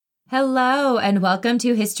Hello, and welcome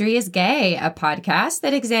to History is Gay, a podcast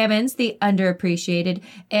that examines the underappreciated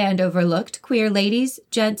and overlooked queer ladies,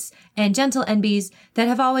 gents, and gentle NBs that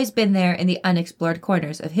have always been there in the unexplored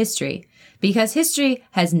corners of history. Because history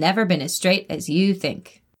has never been as straight as you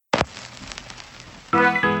think.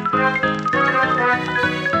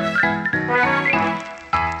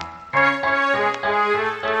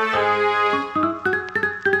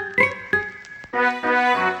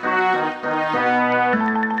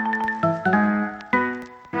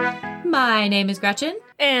 My name is Gretchen.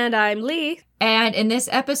 And I'm Lee. And in this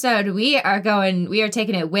episode, we are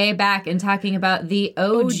taking it way back and talking about the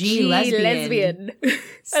OG lesbian.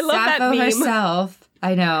 I love that Sappho meme. herself.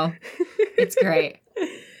 I know. It's great.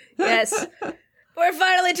 Yes. We're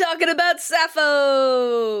finally talking about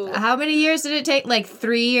Sappho. How many years did it take? Like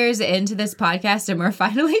 3 years into this podcast and we're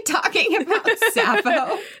finally talking about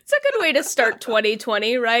Sappho. It's a good way to start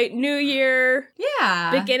 2020, right? New year.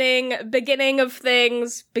 Yeah. Beginning of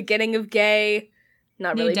things, beginning of gay.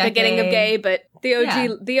 Not New really decade. beginning of gay, but the OG Yeah.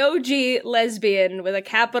 the OG lesbian with a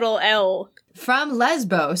capital L. From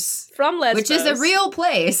Lesbos. From Lesbos. Which is a real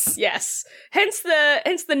place. Yes. Hence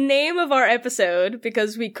the name of our episode,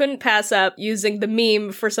 because we couldn't pass up using the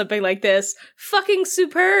meme for something like this. Fucking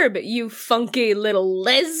superb, you funky little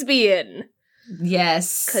lesbian.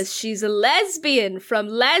 Yes. 'Cause she's a lesbian from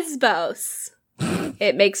Lesbos.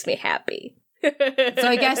 It makes me happy. So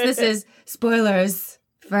I guess this is spoilers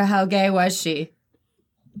for how gay was she.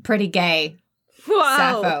 Pretty gay. Wow.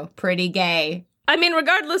 Sappho. Pretty gay. I mean,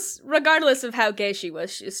 regardless of how gay she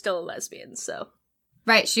was still a lesbian, so.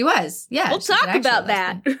 Right, she was. Yeah. We'll she's an talk actual about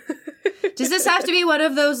lesbian. that. Does this have to be one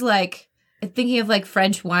of those, like, thinking of, like,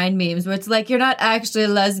 French wine memes where it's like, you're not actually a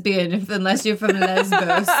lesbian unless you're from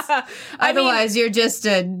Lesbos. Otherwise, you're just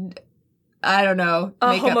I don't know. A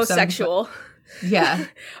make up some- homosexual. Yeah.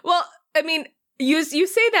 Well, I mean, you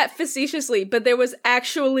say that facetiously, but there was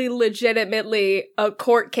actually legitimately a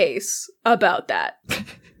court case about that.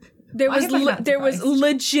 There Why am I not there was surprised?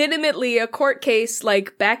 legitimately a court case,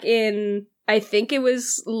 like, back in, I think it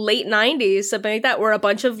was late 90s, something like that, where a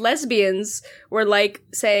bunch of lesbians were, like,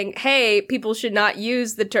 saying, hey, people should not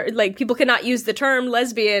use the term, like, people cannot use the term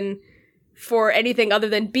lesbian for anything other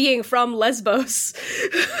than being from Lesbos.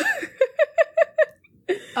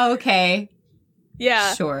 Okay.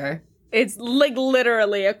 Yeah. Sure. It's, like,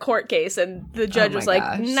 literally a court case, and the judge Oh was my like,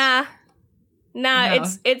 gosh. nah, No.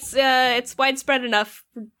 it's widespread enough.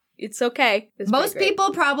 It's okay. It's Most pretty great.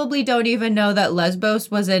 people probably don't even know that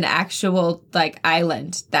Lesbos was an actual, like,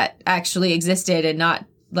 island that actually existed and not,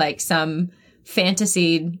 like, some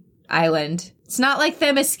fantasy island. It's not like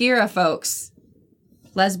Themyscira, folks.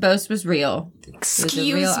 Lesbos was real. It was a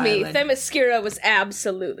Excuse real me, island. Themyscira was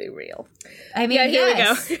absolutely real. I mean, Yeah, here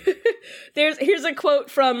yes. we go. Here's a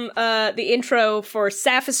quote from the intro for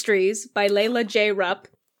Saphistries by Layla J. Rupp.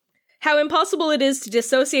 How impossible it is to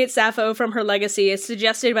dissociate Sappho from her legacy is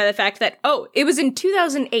suggested by the fact that, it was in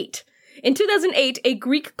 2008. In 2008, a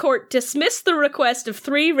Greek court dismissed the request of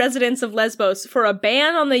 3 residents of Lesbos for a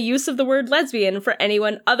ban on the use of the word lesbian for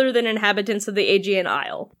anyone other than inhabitants of the Aegean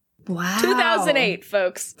Isle. Wow. 2008,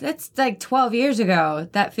 folks. That's like 12 years ago.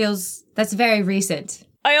 That's very recent.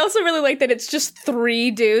 I also really like that it's just 3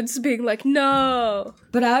 dudes being like, no,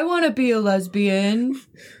 But I want to be a lesbian.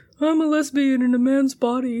 I'm a lesbian in a man's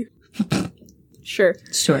body. Sure.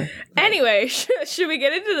 Sure. Anyway, should we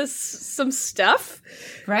get into some stuff?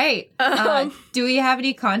 Right. Do we have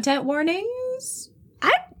any content warnings?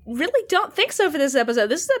 I really don't think so for this episode.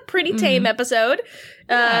 This is a pretty tame episode.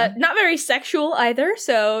 Yeah. Not very sexual either,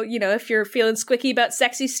 so, if you're feeling squicky about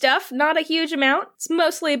sexy stuff, not a huge amount. It's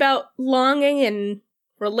mostly about longing and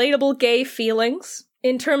relatable gay feelings.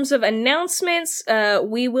 In terms of announcements,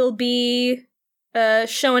 we will be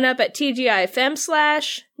showing up at TGI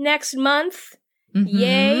FemSlash next month.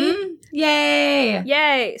 Yay. Yay!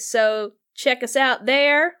 Yay! So check us out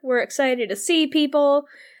there. We're excited to see people.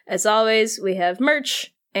 As always, we have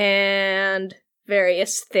merch and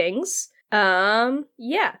various things.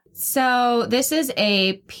 Yeah. So this is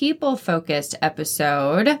a people-focused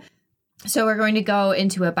episode. So we're going to go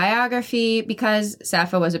into a biography. Because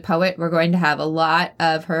Sappho was a poet, we're going to have a lot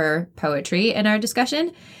of her poetry in our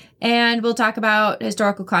discussion. And we'll talk about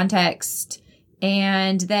historical context.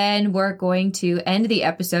 And then we're going to end the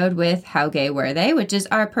episode with How Gay Were They?, which is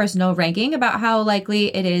our personal ranking about how likely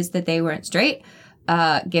it is that they weren't straight,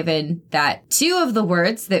 given that 2 of the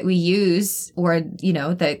words that we use, or,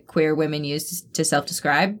 that queer women use to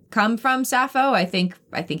self-describe, come from Sappho. I think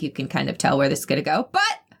you can kind of tell where this is going to go. But,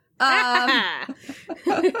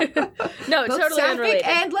 No, both totally sapphic unrelated.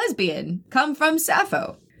 and lesbian come from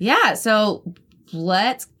Sappho. Yeah, so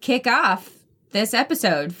let's kick off this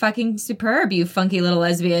episode. Fucking superb, you funky little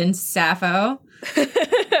lesbian, Sappho.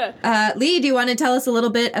 Lee, do you want to tell us a little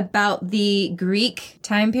bit about the Greek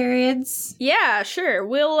time periods? Yeah, sure.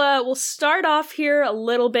 We'll start off here a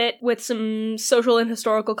little bit with some social and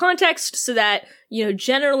historical context so that,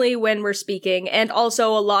 generally when we're speaking, and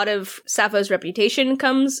also a lot of Sappho's reputation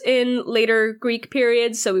comes in later Greek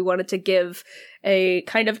periods, so we wanted to give a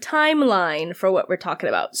kind of timeline for what we're talking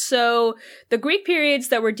about. So the Greek periods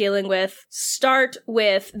that we're dealing with start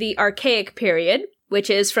with the Archaic period, which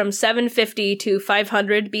is from 750 to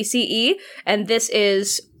 500 BCE, and this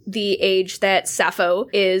is the age that Sappho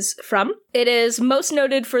is from. It is most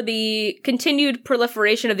noted for the continued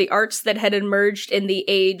proliferation of the arts that had emerged in the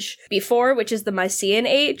age before, which is the Mycenaean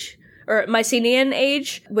age,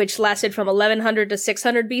 which lasted from 1100 to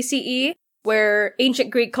 600 BCE. Where ancient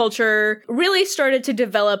Greek culture really started to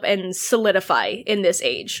develop and solidify in this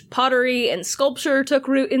age. Pottery and sculpture took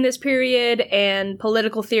root in this period, and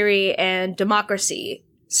political theory and democracy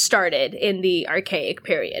started in the Archaic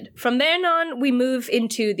period. From then on, we move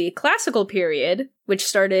into the Classical period, which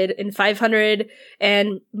started in 500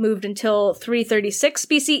 and moved until 336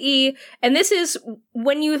 BCE. And this is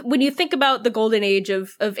when you think about the golden age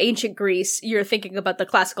of ancient Greece, you're thinking about the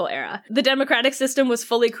classical era. The democratic system was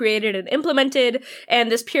fully created and implemented, and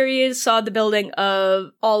this period saw the building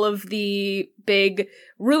of all of the big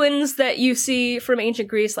ruins that you see from ancient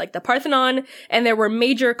Greece, like the Parthenon, and there were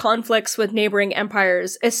major conflicts with neighboring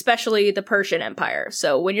empires, especially the Persian Empire.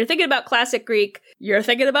 So when you're thinking about classic Greek, you're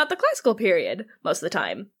thinking about the classical period most of the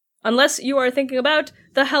time. Unless you are thinking about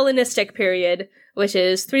the Hellenistic period, which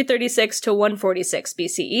is 336 to 146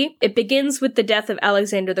 BCE. It begins with the death of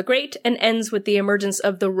Alexander the Great and ends with the emergence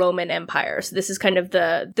of the Roman Empire. So this is kind of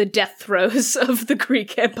the death throes of the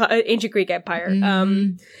Greek Empire, ancient Greek Empire.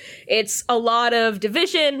 It's a lot of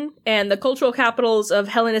division, and the cultural capitals of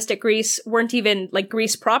Hellenistic Greece weren't even like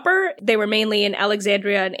Greece proper. They were mainly in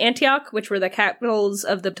Alexandria and Antioch, which were the capitals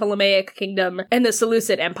of the Ptolemaic Kingdom and the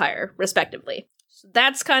Seleucid Empire, respectively. So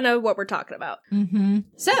that's kind of what we're talking about.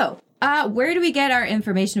 So, where do we get our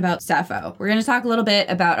information about Sappho? We're going to talk a little bit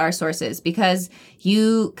about our sources, because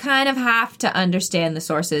you kind of have to understand the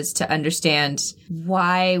sources to understand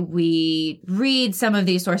why we read some of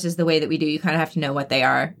these sources the way that we do. You kind of have to know what they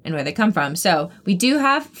are and where they come from. So we do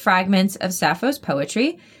have fragments of Sappho's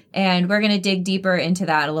poetry, and we're going to dig deeper into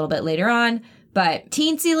that a little bit later on. But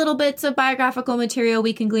teensy little bits of biographical material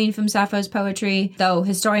we can glean from Sappho's poetry, though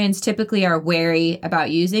historians typically are wary about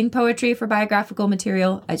using poetry for biographical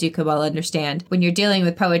material, as you could well understand. When you're dealing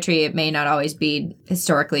with poetry, it may not always be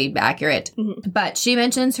historically accurate. But she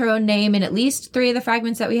mentions her own name in at least 3 of the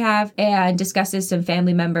fragments that we have and discusses some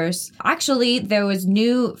family members. Actually, there was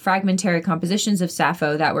new fragmentary compositions of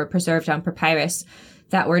Sappho that were preserved on papyrus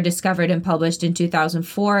that were discovered and published in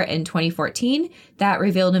 2004 and 2014 that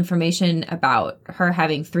revealed information about her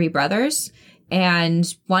having 3 brothers. And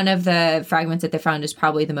one of the fragments that they found is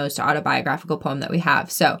probably the most autobiographical poem that we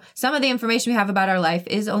have. So some of the information we have about our life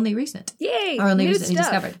is only recent. Yay! Or only new recently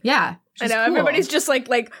stuff. discovered. Yeah. I know, cool. Everybody's just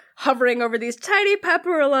like hovering over these tiny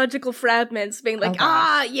papyrological fragments, being like,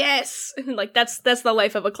 yes! Like, that's the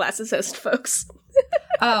life of a classicist, folks.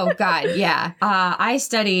 Oh, God, yeah. I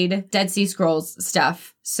studied Dead Sea Scrolls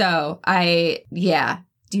stuff. So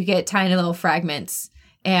you get tiny little fragments.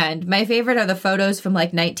 And my favorite are the photos from like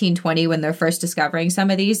 1920 when they're first discovering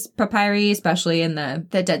some of these papyri, especially in the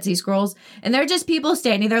Dead Sea Scrolls. And they're just people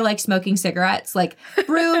standing there like smoking cigarettes, like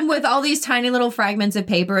room with all these tiny little fragments of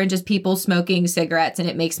paper and just people smoking cigarettes. And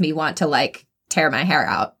it makes me want to like tear my hair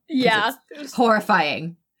out. Yeah. It's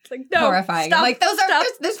horrifying. Like, no, horrifying. Stop, like,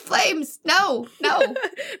 there's flames. No.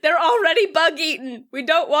 They're already bug eaten. We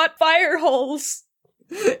don't want fire holes.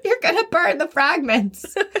 You're gonna burn the fragments.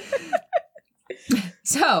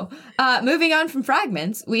 So, moving on from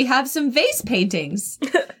fragments, we have some vase paintings.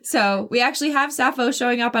 So, we actually have Sappho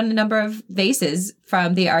showing up on a number of vases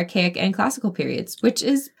from the Archaic and Classical periods, which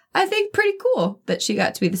is, I think, pretty cool that she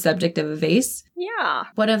got to be the subject of a vase. Yeah.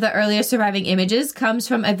 One of the earliest surviving images comes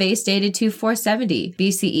from a vase dated to 470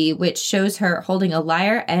 BCE, which shows her holding a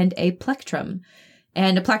lyre and a plectrum.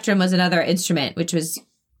 And a plectrum was another instrument,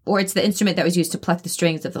 it's the instrument that was used to pluck the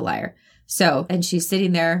strings of the lyre. So, and she's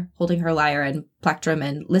sitting there holding her lyre and plectrum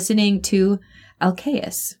and listening to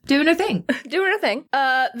Alcaeus doing her thing.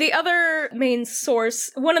 The other main source,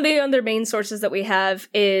 one of the other main sources that we have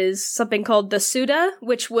is something called the Suda,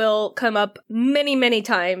 which will come up many, many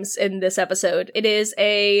times in this episode. It is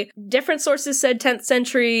different sources said 10th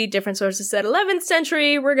century, different sources said 11th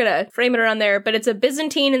century. We're gonna frame it around there, but it's a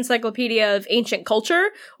Byzantine encyclopedia of ancient culture,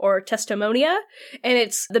 or testimonia, and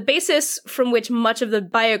it's the basis from which much of the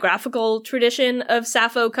biographical tradition of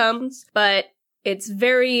Sappho comes, but it's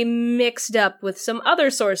very mixed up with some other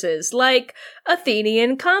sources, like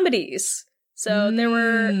Athenian comedies. So there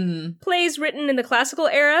were plays written in the classical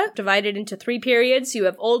era, divided into 3 periods. You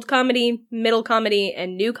have Old Comedy, Middle Comedy,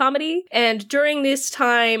 and New Comedy. And during this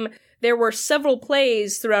time, there were several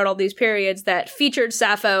plays throughout all these periods that featured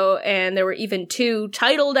Sappho, and there were even 2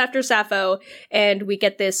 titled after Sappho, and we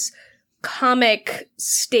get this comic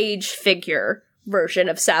stage figure version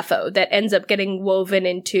of Sappho that ends up getting woven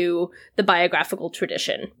into the biographical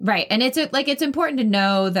tradition. Right. And it's important to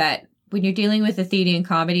know that when you're dealing with Athenian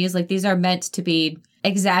comedies, like, these are meant to be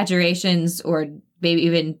exaggerations or maybe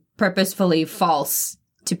even purposefully false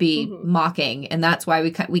to be mocking. And that's why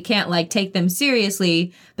we can't like take them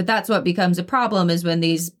seriously. But that's what becomes a problem, is when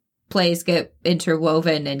these plays get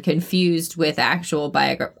interwoven and confused with actual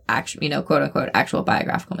quote unquote actual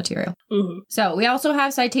biographical material. So we also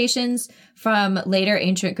have citations from later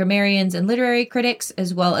ancient grammarians and literary critics,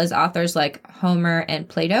 as well as authors like Homer and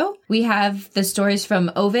Plato. We have the stories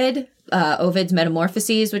from Ovid, Ovid's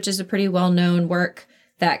Metamorphoses, which is a pretty well-known work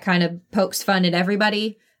that kind of pokes fun at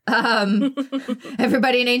everybody.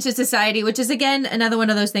 Everybody in ancient society, which is, again, another one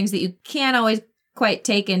of those things that you can't always quite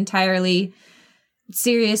take entirely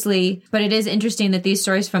seriously. But it is interesting that these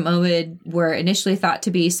stories from Ovid were initially thought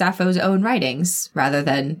to be Sappho's own writings, rather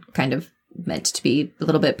than kind of meant to be a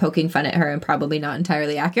little bit poking fun at her and probably not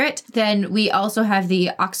entirely accurate. Then we also have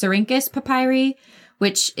the Oxyrhynchus papyri,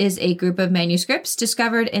 which is a group of manuscripts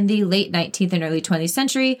discovered in the late 19th and early 20th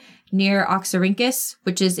century near Oxyrhynchus,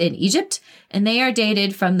 which is in Egypt. And they are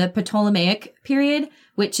dated from the Ptolemaic period,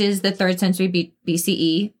 which is the 3rd century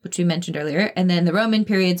BCE, which we mentioned earlier, and then the Roman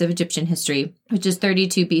periods of Egyptian history, which is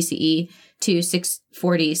 32 BCE to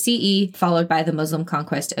 640 CE, followed by the Muslim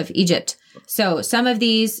conquest of Egypt. So some of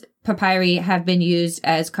these papyri have been used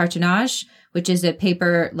as cartonnage, which is a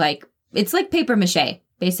paper it's like paper mache,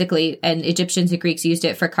 basically, and Egyptians and Greeks used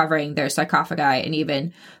it for covering their sarcophagi and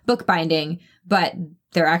even bookbinding, but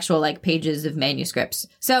they're actual like pages of manuscripts.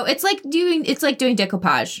 So it's like doing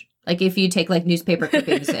decoupage. Like if you take like newspaper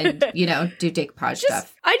clippings and, do decoupage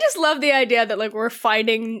stuff. I just love the idea that like we're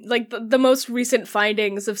finding like the most recent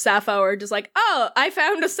findings of Sappho are just like, oh, I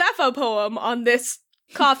found a Sappho poem on this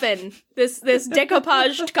coffin, this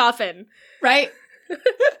decoupaged coffin. Right?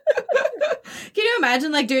 Can you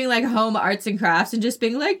imagine like doing like home arts and crafts and just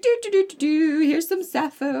being like, do, here's some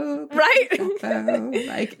Sappho. Right? Sappho.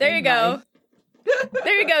 Like, there you go.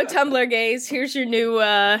 There you go, Tumblr gays. Here's your new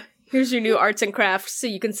arts and crafts so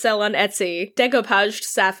you can sell on Etsy. Decoupaged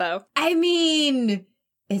Sappho. I mean,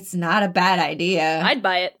 it's not a bad idea. I'd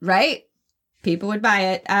buy it. Right? People would buy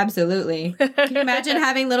it. Absolutely. Can you imagine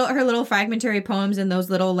having her little fragmentary poems and those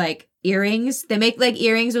little like earrings? They make like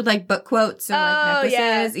earrings with like book quotes and like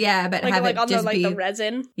necklaces. Yeah, but like, have like it on just the, be the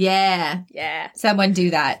resin. Yeah. Yeah. Someone do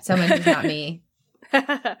that. Someone who's not me.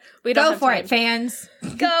 We don't Go have for time. it, fans.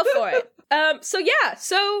 Go for it.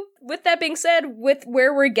 So with that being said, with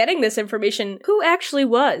where we're getting this information, who actually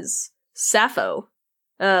was Sappho?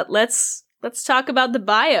 Let's talk about the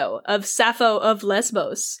bio of Sappho of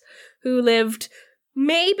Lesbos, who lived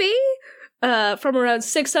maybe from around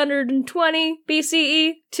 620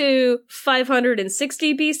 BCE to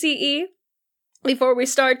 560 BCE. Before we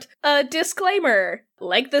start, a disclaimer.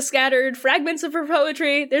 Like the scattered fragments of her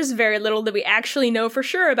poetry, there's very little that we actually know for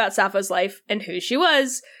sure about Sappho's life and who she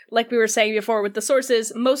was. Like we were saying before with the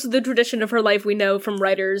sources, most of the tradition of her life we know from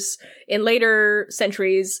writers in later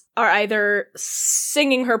centuries are either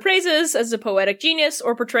singing her praises as a poetic genius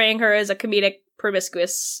or portraying her as a comedic,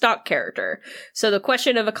 promiscuous stock character. So the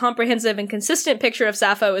question of a comprehensive and consistent picture of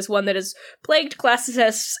Sappho is one that has plagued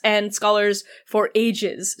classicists and scholars for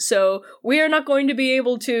ages. So we are not going to be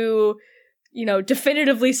able to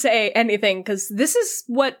definitively say anything, because this is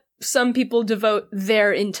what some people devote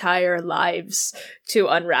their entire lives to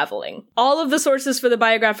unraveling. All of the sources for the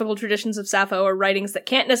biographical traditions of Sappho are writings that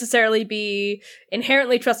can't necessarily be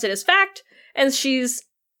inherently trusted as fact, and she's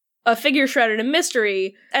a figure shrouded in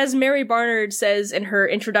mystery. As Mary Barnard says in her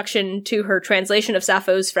introduction to her translation of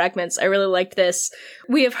Sappho's fragments, I really liked this.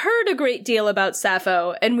 We have heard a great deal about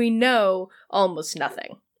Sappho, and we know almost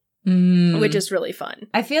nothing. Which is really fun.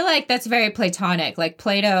 I feel like that's very Platonic. Like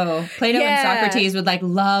Plato and Socrates would like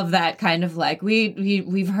love that kind of like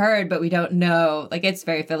we've heard but we don't know. Like it's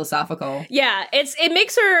very philosophical. Yeah, it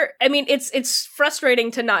makes her. I mean, it's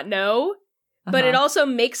frustrating to not know, but it also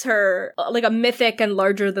makes her like a mythic and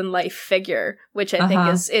larger than life figure, which I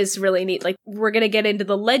think is really neat. Like we're gonna get into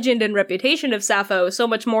the legend and reputation of Sappho so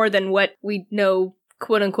much more than what we know,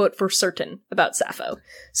 quote unquote, for certain about Sappho.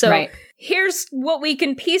 So here's what we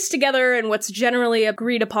can piece together and what's generally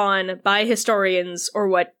agreed upon by historians or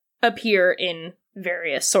what appear in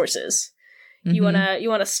various sources. You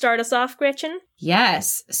wanna start us off, Gretchen?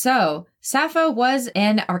 Yes. So, Sappho was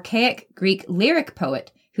an archaic Greek lyric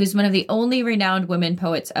poet who's one of the only renowned women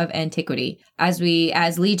poets of antiquity. As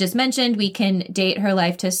Lee just mentioned, we can date her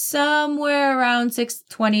life to somewhere around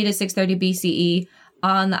 620 to 630 BCE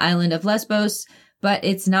on the island of Lesbos, but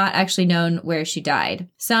it's not actually known where she died.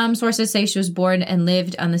 Some sources say she was born and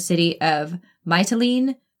lived on the city of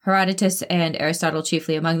Mytilene, Herodotus and Aristotle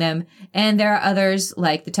chiefly among them, and there are others,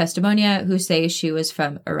 like the Testimonia, who say she was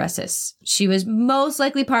from Eresus. She was most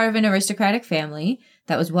likely part of an aristocratic family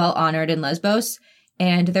that was well honored in Lesbos,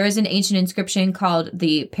 and there is an ancient inscription called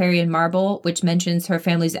the Parian Marble, which mentions her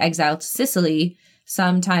family's exile to Sicily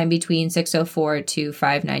sometime between 604 to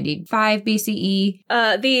 595 BCE.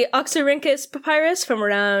 The Oxyrhynchus papyrus from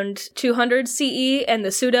around 200 CE and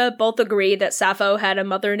the Suda both agree that Sappho had a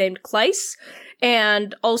mother named Cleis,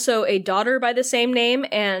 and also a daughter by the same name,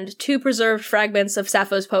 and two preserved fragments of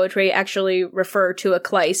Sappho's poetry actually refer to a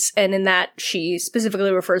Cleis, and in that she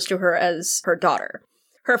specifically refers to her as her daughter.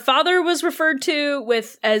 Her father was referred to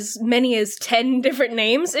with as many as 10 different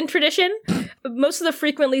names in tradition. Most of the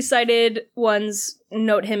frequently cited ones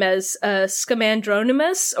note him as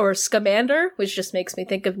Scamandronymus or Scamander, which just makes me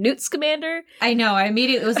think of Newt Scamander. I know, I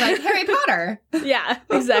immediately was like, Harry Potter! Yeah,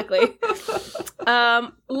 exactly.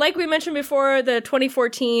 Like we mentioned before, the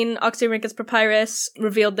 2014 Oxyrhynchus papyrus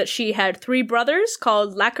revealed that she had 3 brothers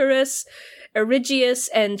called Lacharis, Erigius,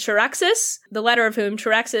 and Charaxus, the latter of whom,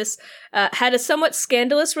 Charaxus, had a somewhat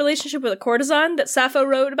scandalous relationship with a courtesan that Sappho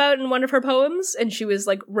wrote about in one of her poems, and she was,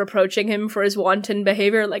 like, reproaching him for his wanton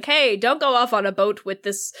behavior, like, hey, don't go off on a boat with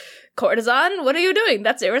this courtesan, what are you doing?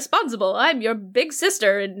 That's irresponsible, I'm your big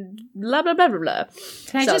sister, and blah, blah, blah, blah, blah.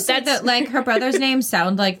 Can I just say that, like, her brother's names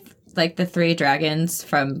sound like the 3 dragons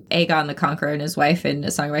from Aegon the Conqueror and his wife in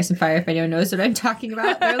A Song of Ice and Fire, if anyone knows what I'm talking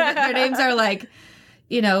about. Their names are, like,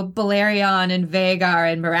 you know, Balerion and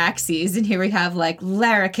Vagar and Meraxes, and here we have, like,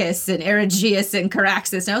 Laricus and Erigius and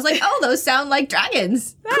Caraxus, and I was like, oh, those sound like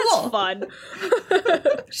dragons. That's cool. Fun.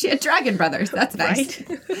 She had dragon brothers. That's nice.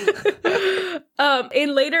 Right?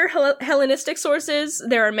 In later Hellenistic sources,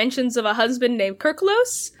 there are mentions of a husband named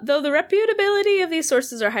Kerkulos, though the reputability of these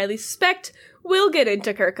sources are highly suspect. We'll get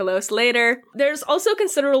into Kerkulos later. There's also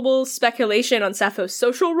considerable speculation on Sappho's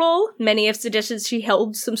social role. Many have suggested she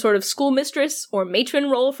held some sort of schoolmistress or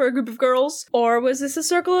matron role for a group of girls. Or was this a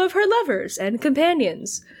circle of her lovers and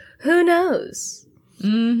companions? Who knows?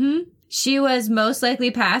 Mm-hmm. She was most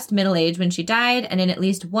likely past middle age when she died, and in at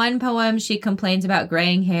least one poem, she complains about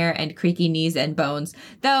graying hair and creaky knees and bones.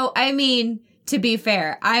 Though, I mean, to be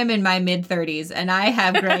fair, I'm in my mid-30s, and I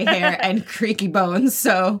have gray hair and creaky bones,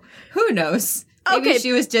 so who knows? Maybe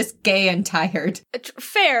she was just gay and tired.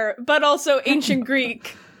 Fair, but also ancient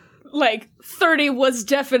Greek, like, 30 was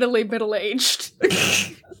definitely middle-aged.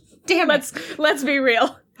 Damn it. Let's be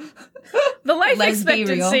real. The life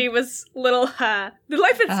expectancy was little, the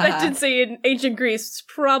life expectancy in ancient Greece was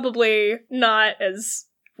probably not as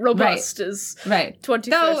robust as 21st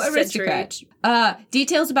Though aristocrat. century.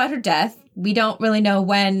 Details about her death. We don't really know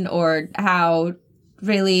when or how,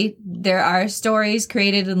 really. There are stories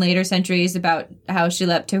created in later centuries about how she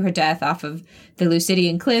leapt to her death off of the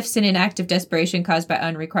Lucidian cliffs in an act of desperation caused by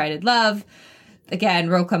unrequited love. Again,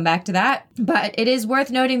 we'll come back to that. But it is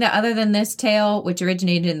worth noting that other than this tale, which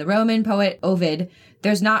originated in the Roman poet Ovid,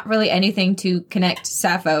 there's not really anything to connect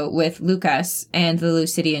Sappho with Lucas and the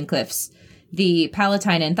Lucidian cliffs. The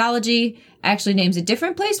Palatine Anthology actually names a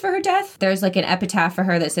different place for her death. There's like an epitaph for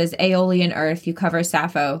her that says, Aeolian earth, you cover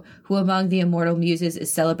Sappho, who among the immortal muses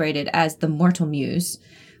is celebrated as the mortal muse,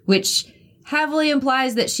 which heavily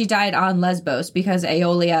implies that she died on Lesbos because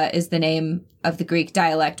Aeolia is the name of the Greek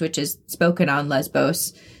dialect which is spoken on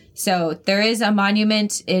Lesbos. So there is a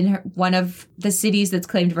monument in one of the cities that's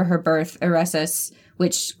claimed for her birth, Eresus,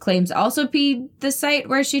 which claims also be the site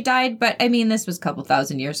where she died. But I mean, this was a couple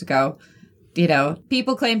thousand years ago. You know,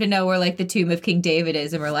 people claim to know where, like, the tomb of King David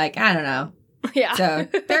is, and we're like, I don't know. Yeah. So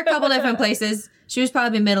there are a couple different places. She was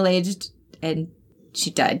probably middle-aged, and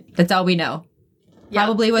she died. That's all we know. Yeah,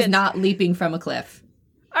 probably was not leaping from a cliff.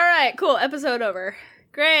 All right, cool. Episode over.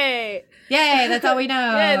 Great. Yay, that's all we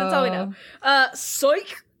know. Yay, that's all we know.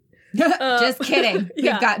 Psych. Just kidding.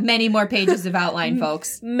 Yeah. We've got many more pages of outline,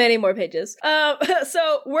 folks. Many more pages.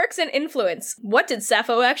 So, works and influence. What did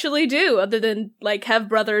Sappho actually do other than, like, have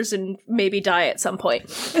brothers and maybe die at some point?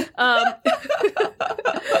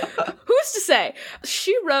 Who's to say?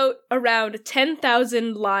 She wrote around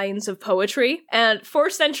 10,000 lines of poetry, and 4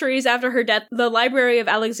 centuries after her death, the Library of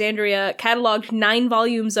Alexandria cataloged 9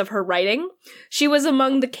 volumes of her writing. She was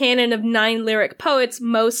among the canon of 9 lyric poets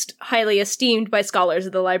most highly esteemed by scholars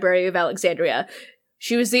of the Library of Alexandria.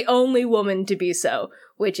 She was the only woman to be so,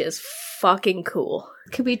 which is fucking cool.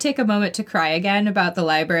 Could we take a moment to cry again about the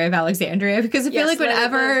Library of Alexandria? Because I feel like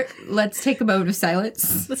whenever... Let's take a moment of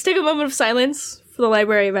silence. Let's take a moment of silence for the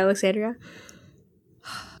Library of Alexandria.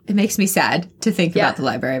 It makes me sad to think about the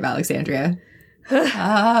Library of Alexandria.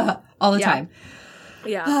 All the time.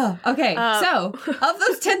 Yeah. Okay, so, of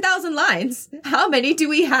those 10,000 lines, how many do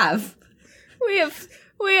we have? We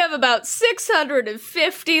have about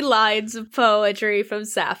 650 lines of poetry from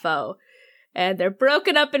Sappho. And they're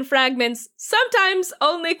broken up in fragments, sometimes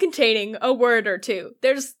only containing a word or two.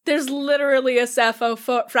 There's literally a Sappho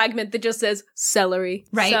fragment that just says celery.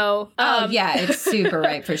 Right. So, it's super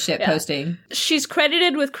ripe for shit posting. She's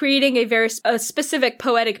credited with creating a very specific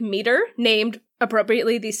poetic meter named,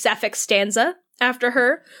 appropriately, the Sapphic stanza after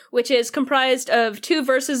her, which is comprised of 2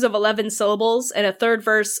 verses of 11 syllables and a third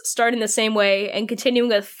verse starting the same way and continuing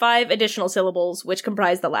with 5 additional syllables, which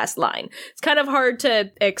comprise the last line. It's kind of hard to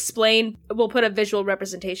explain. We'll put a visual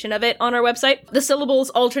representation of it on our website. The syllables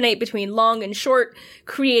alternate between long and short,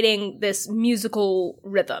 creating this musical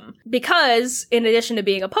rhythm. Because, in addition to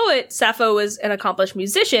being a poet, Sappho was an accomplished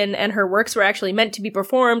musician, and her works were actually meant to be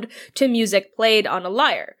performed to music played on a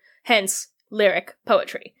lyre. Hence, lyric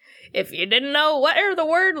poetry. If you didn't know where the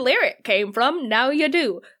word lyric came from, now you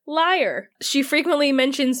do. Lyre. She frequently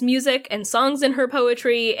mentions music and songs in her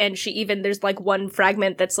poetry, and there's like one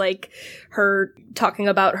fragment that's like her talking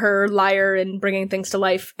about her lyre and bringing things to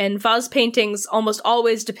life, and vase paintings almost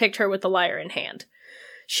always depict her with the lyre in hand.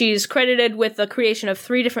 She's credited with the creation of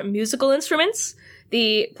 3 different musical instruments.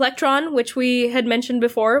 The plectron, which we had mentioned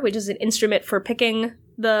before, which is an instrument for picking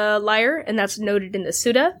the lyre, and that's noted in the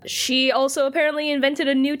Suda. She also apparently invented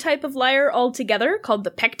a new type of lyre altogether called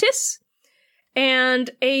the pectus,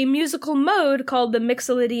 and a musical mode called the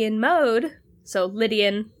Mixolydian mode, so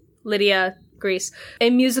Lydia, Greece,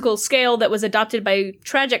 a musical scale that was adopted by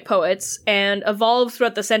tragic poets and evolved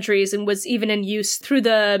throughout the centuries and was even in use through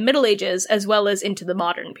the Middle Ages as well as into the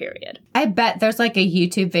modern period. I bet there's like a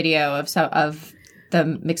YouTube video of the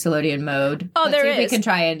Mixolydian mode. Oh, Let's there see is. If we can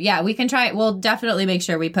try it. We can try it. We'll definitely make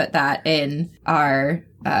sure we put that in our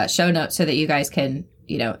show notes so that you guys can,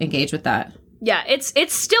 engage with that. Yeah,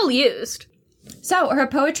 it's still used. So her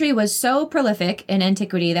poetry was so prolific in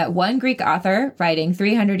antiquity that one Greek author, writing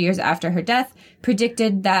 300 years after her death,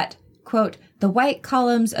 predicted that, quote, "The white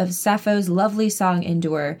columns of Sappho's lovely song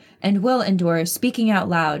endure, and will endure, speaking out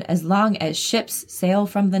loud, as long as ships sail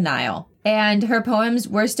from the Nile." And her poems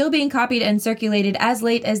were still being copied and circulated as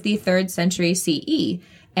late as the 3rd century CE.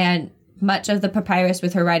 And much of the papyrus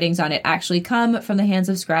with her writings on it actually come from the hands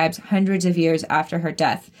of scribes hundreds of years after her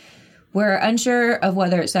death. We're unsure of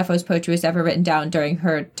whether Sappho's poetry was ever written down during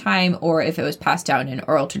her time or if it was passed down in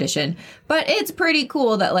oral tradition. But it's pretty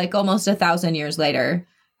cool that like almost 1,000 years later,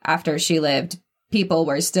 after she lived, people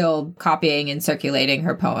were still copying and circulating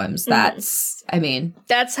her poems. That's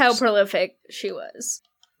how prolific she was.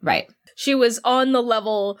 Right. She was on the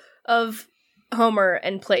level of Homer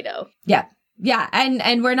and Plato. Yeah. Yeah.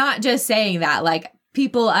 And we're not just saying that. Like,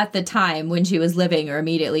 people at the time when she was living or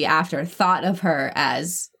immediately after thought of her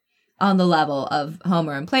as on the level of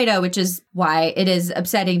Homer and Plato, which is why it is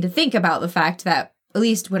upsetting to think about the fact that, at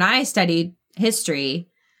least when I studied history,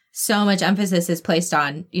 so much emphasis is placed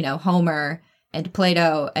on, Homer and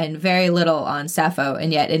Plato and very little on Sappho.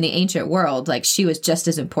 And yet in the ancient world, like, she was just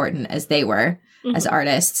as important as they were as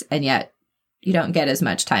artists. And yet you don't get as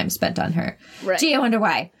much time spent on her. Right. Gee, I wonder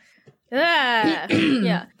why. Yeah.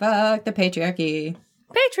 Fuck the patriarchy.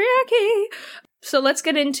 Patriarchy. So let's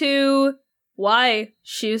get into why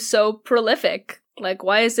she's so prolific. Like,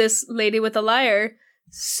 why is this lady with a lyre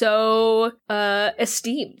so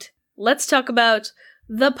esteemed? Let's talk about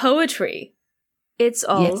the poetry. It's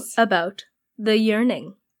all about the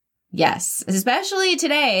yearning. Yes, especially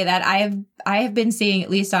today that I have been seeing, at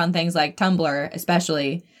least on things like Tumblr,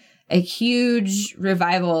 especially, a huge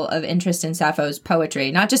revival of interest in Sappho's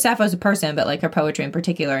poetry. Not just Sappho as a person, but like her poetry in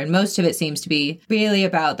particular. And most of it seems to be really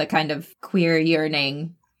about the kind of queer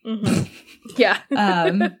yearning. Mm-hmm. Yeah.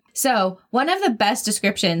 So one of the best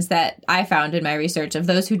descriptions that I found in my research of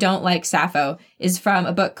those who don't like Sappho is from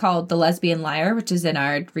a book called The Lesbian Lyre, which is in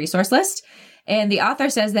our resource list. And the author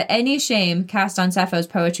says that any shame cast on Sappho's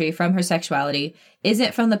poetry from her sexuality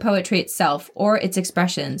isn't from the poetry itself or its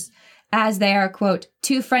expressions, as they are, quote,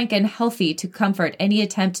 too frank and healthy to comfort any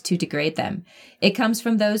attempt to degrade them. It comes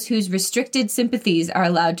from those whose restricted sympathies are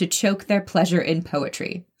allowed to choke their pleasure in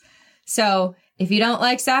poetry. So if you don't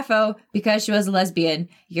like Sappho because she was a lesbian,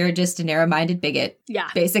 you're just a narrow-minded bigot. Yeah.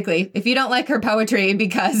 Basically, if you don't like her poetry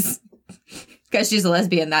because she's a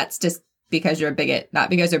lesbian, that's just because you're a bigot, not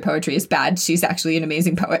because her poetry is bad. She's actually an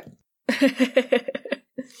amazing poet.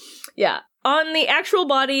 Yeah. On the actual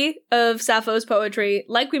body of Sappho's poetry,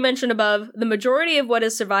 like we mentioned above, the majority of what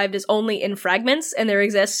has survived is only in fragments, and there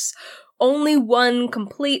exists only one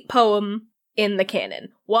complete poem in the canon.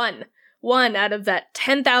 One out of that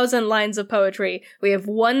 10,000 lines of poetry. We have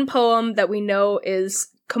one poem that we know is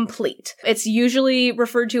complete. It's usually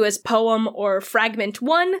referred to as poem or fragment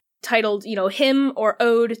 1, titled, hymn or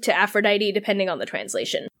ode to Aphrodite, depending on the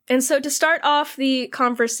translation. And so to start off the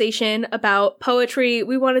conversation about poetry,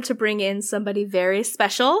 we wanted to bring in somebody very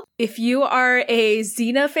special. If you are a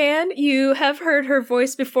Xena fan, you have heard her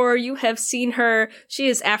voice before, you have seen her. She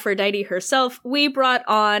is Aphrodite herself. We brought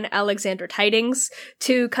on Alexandra Tidings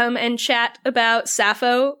to come and chat about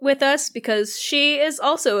Sappho with us because she is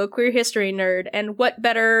also a queer history nerd, and what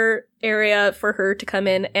better area for her to come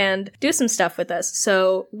in and do some stuff with us.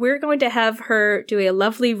 So we're going to have her do a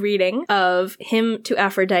lovely reading of Hymn to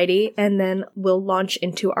Aphrodite, and then we'll launch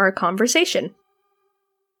into our conversation.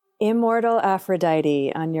 Immortal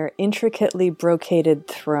Aphrodite, on your intricately brocaded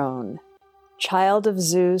throne, child of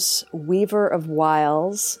Zeus, weaver of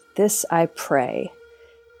wiles, this I pray.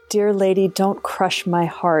 Dear lady, don't crush my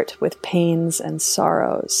heart with pains and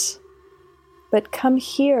sorrows. But come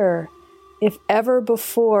here. If ever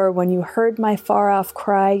before, when you heard my far-off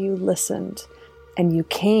cry, you listened, and you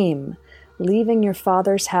came, leaving your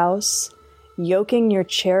father's house, yoking your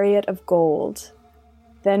chariot of gold.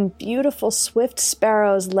 Then beautiful swift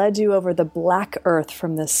sparrows led you over the black earth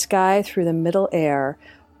from the sky through the middle air,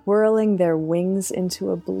 whirling their wings into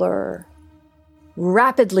a blur.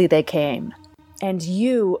 Rapidly they came, and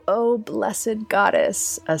you, O blessed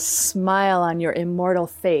goddess, a smile on your immortal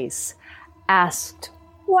face, asked,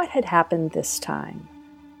 what had happened this time?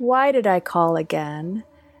 Why did I call again?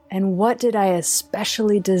 And what did I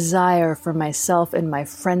especially desire for myself in my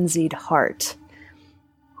frenzied heart?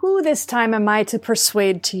 Who this time am I to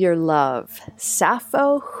persuade to your love?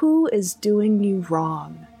 Sappho, who is doing you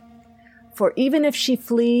wrong? For even if she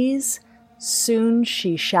flees, soon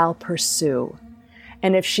she shall pursue.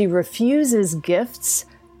 And if she refuses gifts,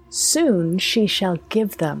 soon she shall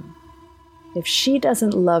give them. If she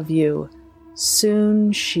doesn't love you,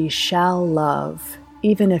 soon she shall love,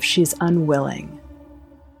 even if she's unwilling.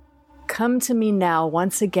 Come to me now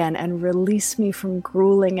once again and release me from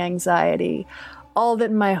grueling anxiety. All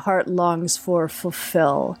that my heart longs for,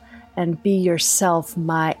 fulfill, and be yourself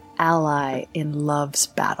my ally in love's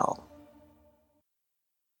battle.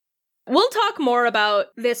 We'll talk more about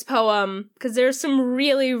this poem because there's some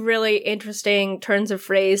really, really interesting turns of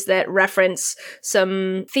phrase that reference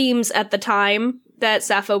some themes at the time that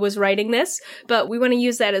Sappho was writing this, but we want to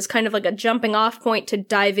use that as kind of like a jumping off point to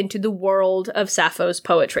dive into the world of Sappho's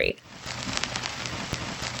poetry.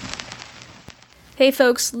 Hey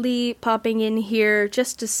folks, Lee popping in here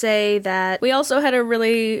just to say that we also had a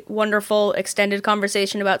really wonderful extended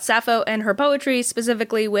conversation about Sappho and her poetry,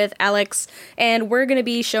 specifically with Alex, and we're going to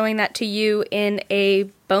be showing that to you in a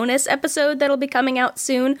bonus episode that'll be coming out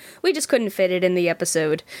soon. We just couldn't fit it in the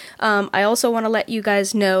episode. I also want to let you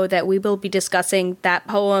guys know that we will be discussing that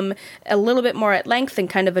poem a little bit more at length and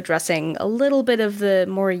kind of addressing a little bit of the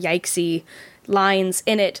more yikesy lines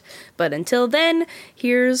in it. But until then,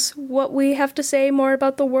 here's what we have to say more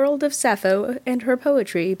about the world of Sappho and her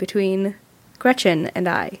poetry between Gretchen and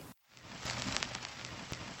I.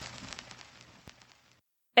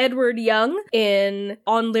 Edward Young, in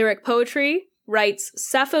On Lyric Poetry, writes,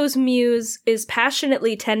 Sappho's muse is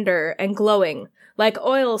passionately tender and glowing, like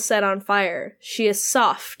oil set on fire. She is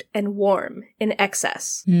soft and warm in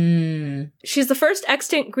excess. She's the first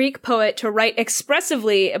extant Greek poet to write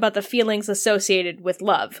expressively about the feelings associated with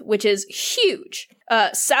love, which is huge.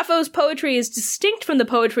 Sappho's poetry is distinct from the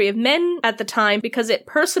poetry of men at the time because it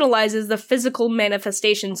personalizes the physical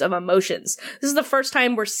manifestations of emotions. This is the first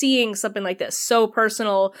time we're seeing something like this, so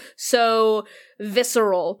personal, so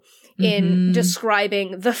visceral, in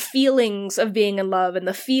describing the feelings of being in love and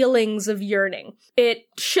the feelings of yearning. It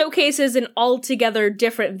showcases an altogether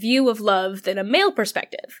different view of love than a male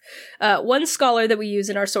perspective. One scholar that we use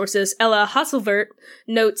in our sources, Ella Hasselvert,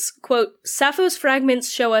 notes, quote, Sappho's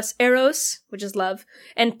fragments show us eros, which is love,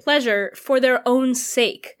 and pleasure for their own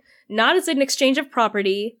sake, not as an exchange of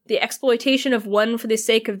property, the exploitation of one for the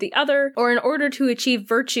sake of the other, or in order to achieve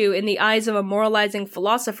virtue in the eyes of a moralizing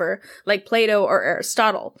philosopher like Plato or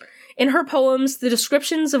Aristotle. In her poems, the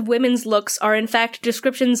descriptions of women's looks are in fact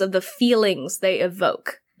descriptions of the feelings they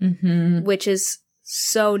evoke, which is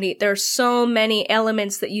so neat. There are so many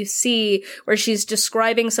elements that you see where she's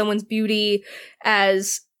describing someone's beauty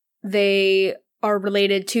as they are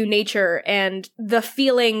related to nature, and the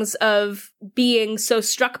feelings of being so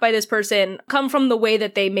struck by this person come from the way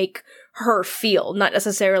that they make her feel, not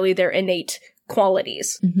necessarily their innate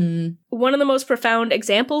qualities. Mm-hmm. One of the most profound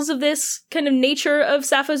examples of this kind of nature of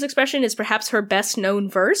Sappho's expression is perhaps her best known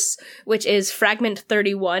verse, which is Fragment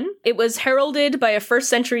 31. It was heralded by a 1st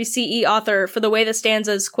century CE author for the way the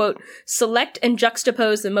stanzas, quote, select and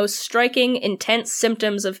juxtapose the most striking, intense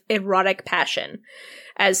symptoms of erotic passion,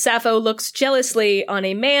 as Sappho looks jealously on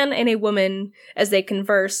a man and a woman as they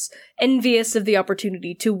converse, envious of the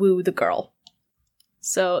opportunity to woo the girl.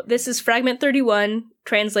 So this is Fragment 31,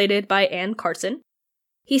 translated by Anne Carson.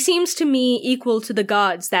 He seems to me equal to the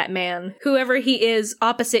gods, that man, whoever he is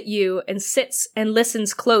opposite you, and sits and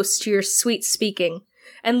listens close to your sweet speaking.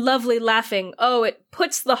 And lovely laughing, oh, it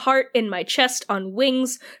puts the heart in my chest on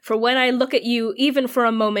wings, for when I look at you, even for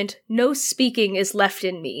a moment, no speaking is left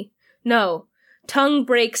in me. No. Tongue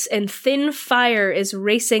breaks and thin fire is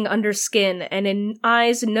racing under skin, and in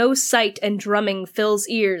eyes no sight and drumming fills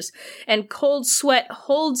ears, and cold sweat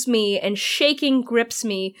holds me and shaking grips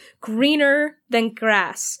me, greener than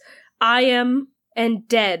grass. I am and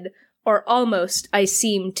dead, or almost I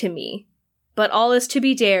seem to me. But all is to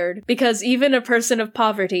be dared, because even a person of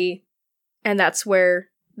poverty, and that's where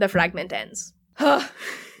the fragment ends.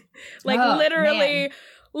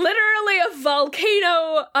 Literally a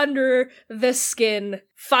volcano under the skin,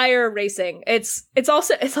 fire racing. It's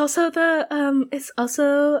also a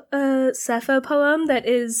Sappho poem that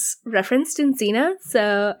is referenced in Xena,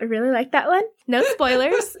 so I really like that one. No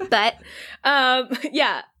spoilers, but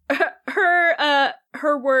yeah,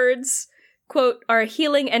 her words, quote, are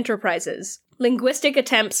healing enterprises. Linguistic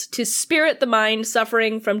attempts to spirit the mind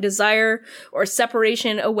suffering from desire or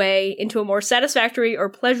separation away into a more satisfactory or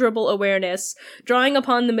pleasurable awareness, drawing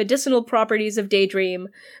upon the medicinal properties of daydream,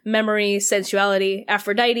 memory, sensuality,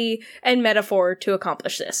 Aphrodite, and metaphor to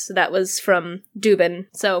accomplish this. That was from Dubin.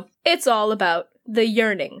 So it's all about the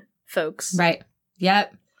yearning, folks. Right.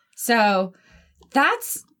 Yep. So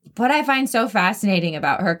that's what I find so fascinating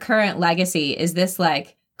about her current legacy is this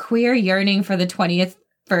like queer yearning for the 21st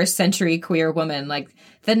century queer woman. Like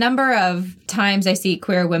the number of times I see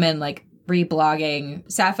queer women like reblogging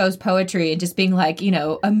Sappho's poetry and just being like, you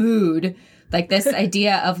know, a mood, like this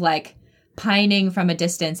idea of like pining from a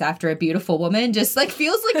distance after a beautiful woman just like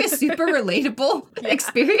feels like a super relatable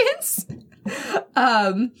experience.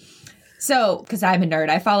 So, because I'm a nerd,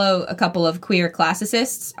 I follow a couple of queer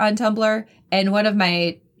classicists on Tumblr, and one of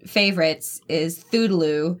my favorites is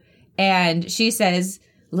Thudelu, and she says,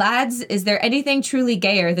 lads, is there anything truly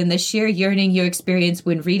gayer than the sheer yearning you experience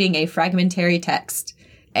when reading a fragmentary text?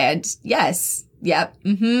 And yes, yep,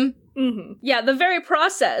 Yeah, the very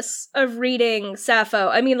process of reading Sappho,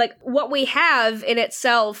 I mean, like, what we have in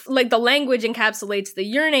itself, like, the language encapsulates the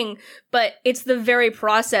yearning, but it's the very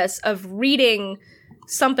process of reading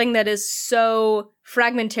something that is so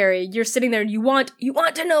fragmentary. You're sitting there and you want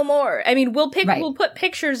to know more. I mean, we'll put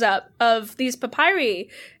pictures up of these papyri,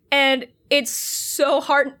 and it's so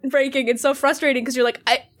heartbreaking and so frustrating because you're like,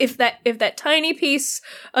 if that tiny piece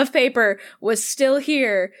of paper was still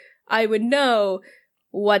here, I would know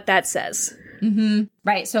what that says. Mm-hmm.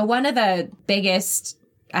 Right. So one of the biggest,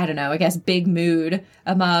 I don't know, I guess big mood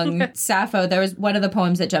among Sappho, there was one of the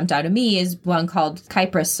poems that jumped out at me is one called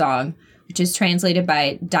Kypris Song, which is translated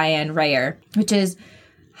by Diane Rayer, which is,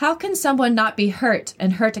 how can someone not be hurt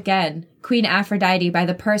and hurt again, Queen Aphrodite, by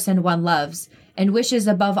the person one loves, and wishes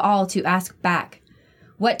above all to ask back?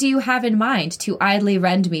 What do you have in mind to idly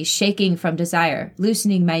rend me, shaking from desire,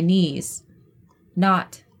 loosening my knees?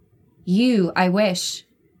 Not. You, I wish,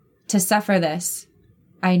 to suffer this.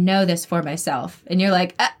 I know this for myself. And you're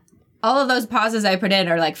like, all of those pauses I put in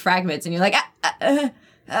are like fragments, and you're like,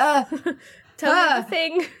 tell me the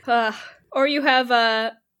thing. Or you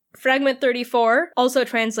have Fragment 34, also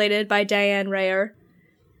translated by Diane Rayer.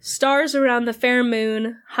 Stars around the fair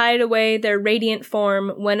moon hide away their radiant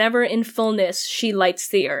form whenever in fullness she lights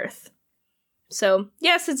the earth. So,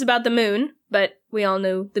 yes, it's about the moon, but we all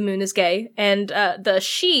know the moon is gay, and the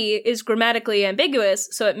she is grammatically ambiguous,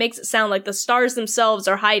 so it makes it sound like the stars themselves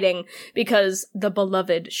are hiding because the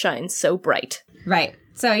beloved shines so bright. Right.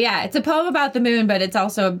 So, yeah, it's a poem about the moon, but it's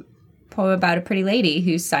also a poem about a pretty lady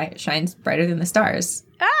who shines brighter than the stars.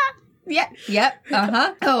 Ah! Yeah. Yep.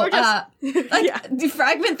 Uh-huh. Oh,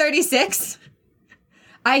 Fragment 36.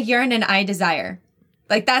 I yearn and I desire.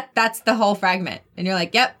 Like that's the whole fragment. And you're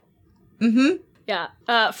like, yep. Mm-hmm.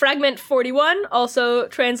 Yeah. Fragment 41, also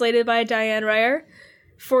translated by Diane Rayer.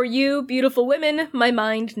 For you, beautiful women, my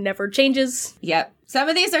mind never changes. Yep. Some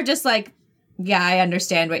of these are just like, yeah, I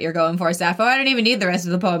understand what you're going for, Sappho. I don't even need the rest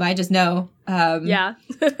of the poem. I just know. Yeah.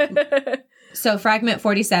 So Fragment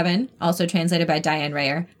 47, also translated by Diane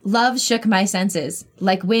Rayer. Love shook my senses,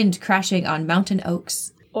 like wind crashing on mountain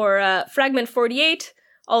oaks. Or fragment 48,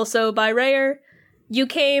 also by Rayr. You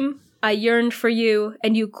came, I yearned for you,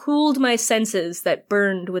 and you cooled my senses that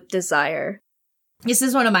burned with desire. This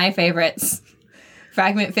is one of my favorites.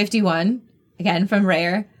 Fragment 51, again from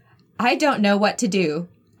Rayr. I don't know what to do.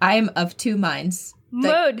 I am of two minds.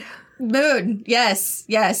 Mood.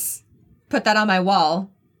 Yes. Put that on my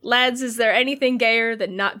wall. Lads, is there anything gayer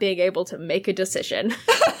than not being able to make a decision?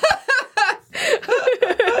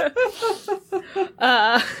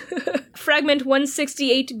 Fragment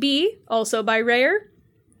 168b, also by Rayr.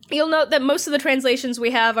 You'll note that most of the translations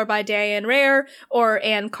we have are by Diane Rayr or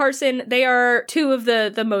Anne Carson. They are two of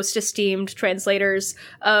the most esteemed translators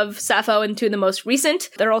of Sappho and two of the most recent.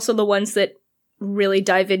 They're also the ones that really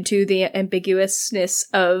dive into the ambiguousness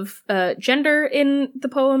of gender in the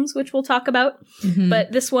poems, which we'll talk about. Mm-hmm.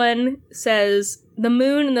 But this one says, the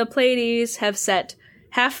moon and the Pleiades have set.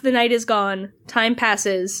 Half the night is gone. Time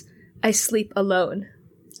passes. I sleep alone.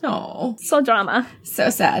 Oh, so drama. So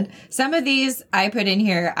sad. Some of these I put in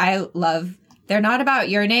here, I love. They're not about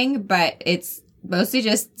yearning, but it's mostly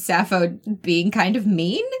just Sappho being kind of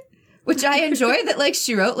mean, which I enjoy that, like,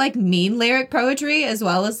 she wrote, like, mean lyric poetry as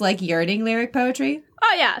well as, like, yearning lyric poetry.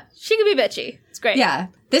 Oh, yeah. She can be bitchy. It's great. Yeah.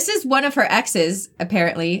 This is one of her exes,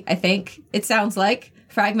 apparently, I think. It sounds like.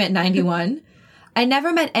 Fragment 91. I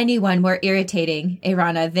never met anyone more irritating,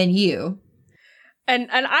 Eranna, than you. And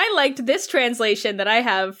I liked this translation that I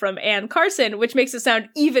have from Anne Carson, which makes it sound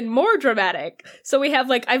even more dramatic. So we have,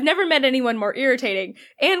 like, I've never met anyone more irritating.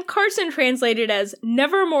 Anne Carson translated as,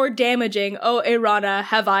 never more damaging, oh, Eranna,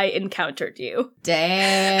 have I encountered you.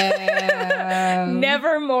 Damn.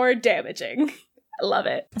 Never more damaging. I love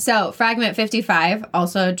it. So, fragment 55,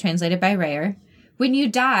 also translated by Rayr. When you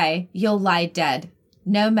die, you'll lie dead.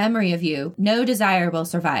 No memory of you, no desire will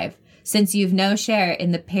survive, since you've no share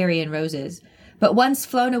in the Parian roses. But once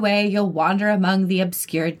flown away, you'll wander among the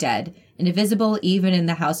obscure dead, invisible even in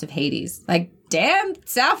the house of Hades. Like, damn,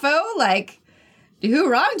 Sappho, like, who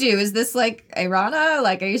wronged you? Is this, like, Eranna?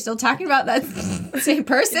 Like, are you still talking about that same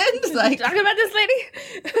person? Like, talking about this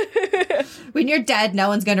lady? When you're dead, no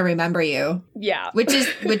one's going to remember you. Yeah. Which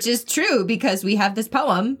is true, because we have this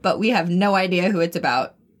poem, but we have no idea who it's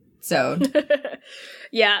about. So...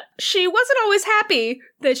 Yeah, she wasn't always happy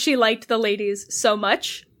that she liked the ladies so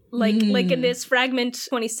much. Like in this fragment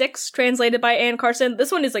 26, translated by Anne Carson,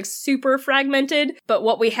 this one is, like, super fragmented, but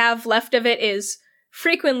what we have left of it is,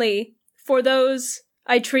 frequently, for those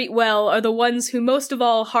I treat well are the ones who most of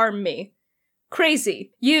all harm me.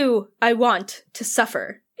 Crazy, you I want to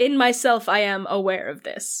suffer. In myself I am aware of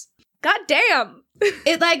this. God damn!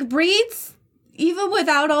 It, like, reads, even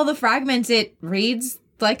without all the fragments, it reads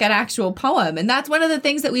like an actual poem. And that's one of the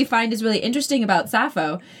things that we find is really interesting about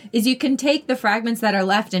Sappho, is you can take the fragments that are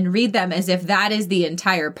left and read them as if that is the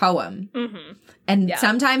entire poem. Mm-hmm. And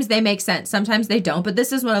sometimes they make sense, sometimes they don't, but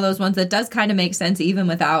this is one of those ones that does kind of make sense even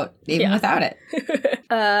without it.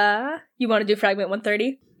 You want to do fragment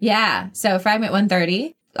 130? Yeah. So fragment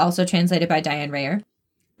 130, also translated by Diane Rayr.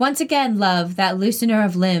 Once again, love, that loosener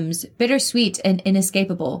of limbs, bittersweet and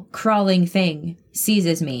inescapable, crawling thing,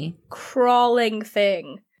 seizes me. Crawling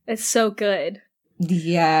thing. It's so good.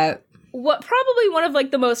 Yeah. What probably one of, like,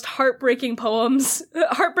 the most heartbreaking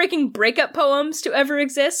breakup poems to ever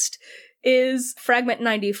exist is fragment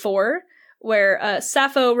 94, where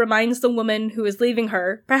Sappho reminds the woman who is leaving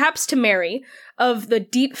her, perhaps to marry, of the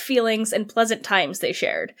deep feelings and pleasant times they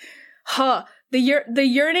shared. The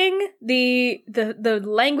yearning, the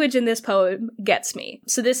language in this poem gets me.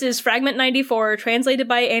 So this is fragment 94, translated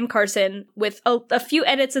by Anne Carson, with a few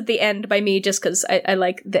edits at the end by me, just because I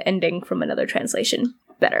like the ending from another translation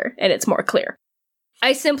better, and it's more clear.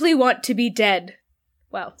 I simply want to be dead.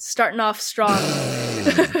 Wow, starting off strong.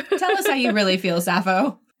 Tell us how you really feel,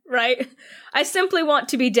 Sappho. Right? I simply want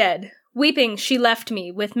to be dead. Weeping, she left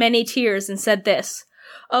me with many tears and said this.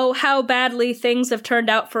 Oh, how badly things have turned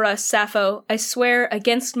out for us, Sappho. I swear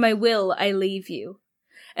against my will I leave you.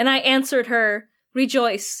 And I answered her,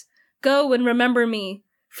 rejoice, go and remember me,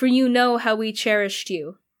 for you know how we cherished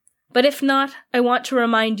you. But if not, I want to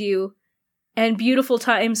remind you, and beautiful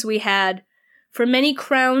times we had, for many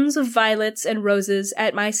crowns of violets and roses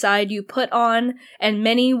at my side you put on, and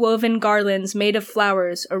many woven garlands made of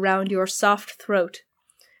flowers around your soft throat.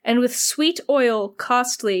 And with sweet oil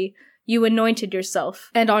costly you anointed yourself,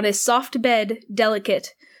 and on a soft bed, delicate,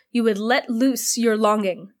 you would let loose your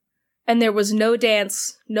longing, and there was no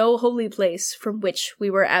dance, no holy place from which we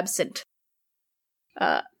were absent.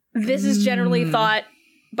 This is generally thought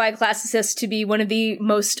by classicists to be one of the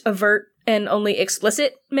most overt and only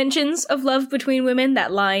explicit mentions of love between women.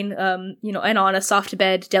 That line, and on a soft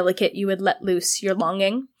bed, delicate, you would let loose your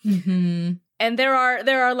longing. Mm-hmm. And there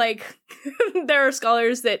are like, there are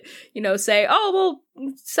scholars that, say, oh,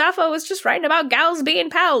 well, Sappho was just writing about gals being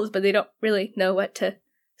pals, but they don't really know what to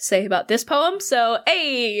say about this poem. So,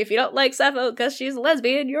 hey, if you don't like Sappho because she's a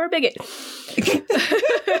lesbian, you're a bigot.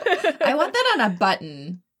 I want that on a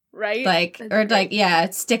button. Right? A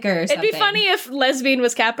sticker or something. It'd be funny if lesbian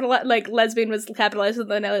was capitalized,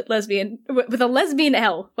 with a lesbian, with a lesbian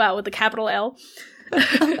L. Wow, with a capital L.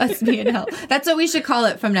 Lesbian L. That's what we should call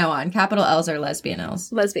it from now on. Capital L's are lesbian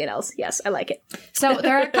L's. Lesbian L's. Yes, I like it. So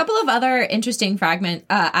there are a couple of other interesting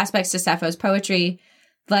aspects to Sappho's poetry.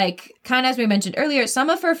 Like, kind of as we mentioned earlier, some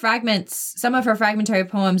of her fragmentary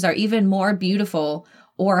poems are even more beautiful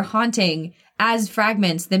or haunting as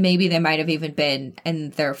fragments than maybe they might have even been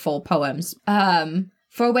in their full poems.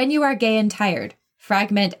 For When You Are Gay and Tired,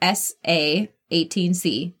 fragment SA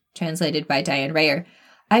 18C, translated by Diane Rayer.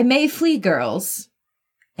 I may flee girls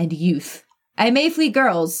and youth. I may flee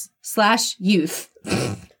girls / youth.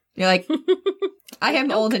 You're like, I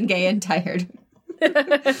am old and gay and tired.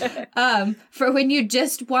 For When You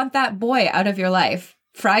Just Want That Boy Out of Your Life,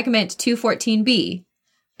 fragment 214B,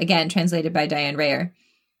 again translated by Diane Rayer.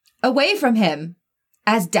 Away from him,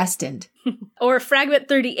 as destined. Or fragment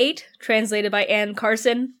 38, translated by Anne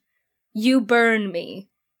Carson. You burn me.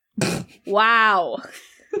 Wow.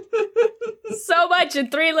 So much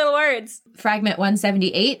in 3 little words. Fragment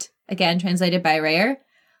 178, again translated by Rayer.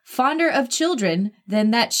 Fonder of children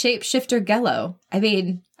than that shapeshifter Gello. I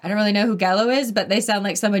mean, I don't really know who Gello is, but they sound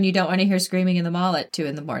like someone you don't want to hear screaming in the mall at 2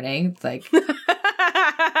 a.m. It's like...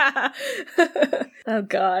 Oh,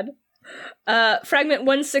 God. Fragment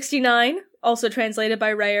 169, also translated by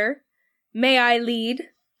Rayer. May I lead?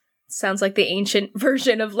 Sounds like the ancient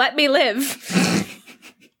version of Let Me Live.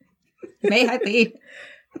 May I lead?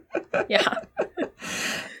 Yeah.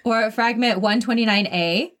 Or fragment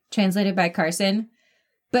 129A, translated by Carson.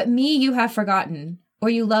 But me you have forgotten, or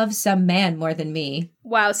you love some man more than me.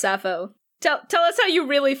 Wow, Sappho. Tell us how you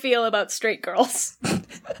really feel about straight girls.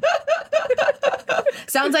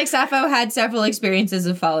 Sounds like Sappho had several experiences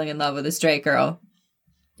of falling in love with a straight girl.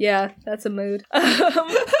 Yeah, that's a mood.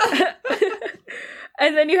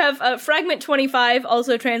 And then you have fragment 25,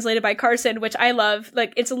 also translated by Carson, which I love.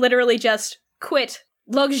 Like, it's literally just, quit,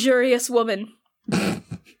 luxurious woman.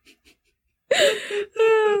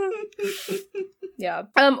 Yeah.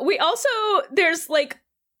 We also, there's like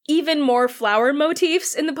even more flower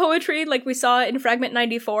motifs in the poetry, like we saw in fragment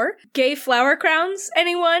 94. Gay flower crowns,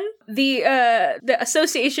 anyone? The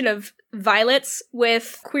association of violets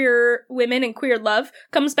with queer women and queer love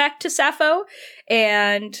comes back to Sappho,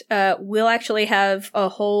 and we'll actually have a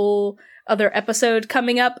whole other episode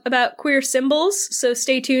coming up about queer symbols, so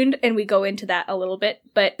stay tuned and we go into that a little bit.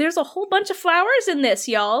 But there's a whole bunch of flowers in this,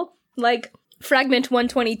 y'all. Like fragment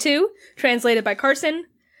 122, translated by Carson.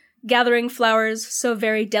 Gathering flowers, so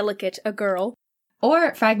very delicate a girl.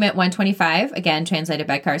 Or fragment 125, again translated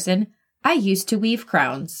by Carson. I used to weave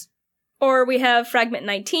crowns. Or we have fragment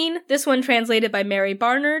 19, this one translated by Mary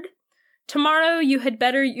Barnard. Tomorrow you had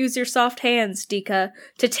better use your soft hands, Dika,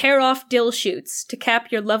 to tear off dill shoots, to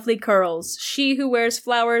cap your lovely curls. She who wears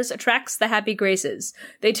flowers attracts the happy graces.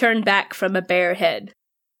 They turn back from a bare head.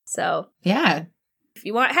 So, yeah. If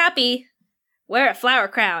you want happy, wear a flower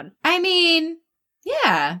crown. I mean,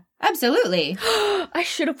 yeah. Absolutely. I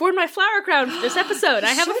should have worn my flower crown for this episode.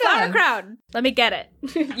 I have a flower crown. Let me get it.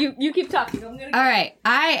 You keep talking. All right.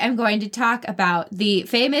 I am going to talk about the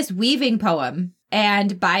famous weaving poem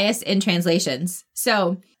and bias in translations.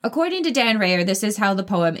 So, according to Dan Rayer, this is how the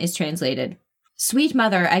poem is translated. Sweet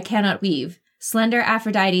mother, I cannot weave. Slender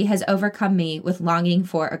Aphrodite has overcome me with longing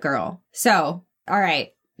for a girl. So, all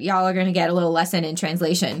right. Y'all are going to get a little lesson in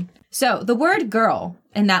translation. So, the word girl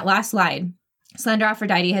in that last line, Slender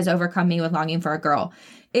Aphrodite has overcome me with longing for a girl,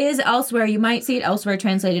 is elsewhere. You might see it elsewhere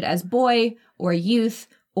translated as boy or youth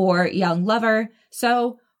or young lover.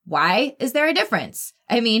 So why is there a difference?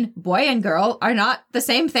 I mean, boy and girl are not the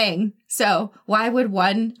same thing. So why would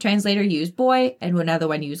one translator use boy and another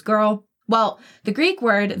one use girl? Well, the Greek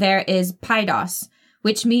word there is paidos,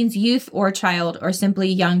 which means youth or child or simply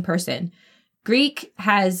young person. Greek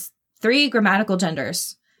has 3 grammatical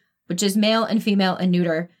genders, which is male and female and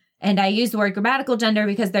neuter. And I use the word grammatical gender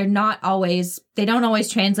because they don't always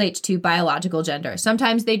translate to biological gender.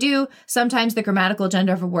 Sometimes they do. Sometimes the grammatical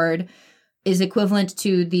gender of a word is equivalent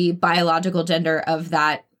to the biological gender of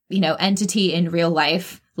that, entity in real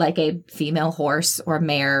life, like a female horse or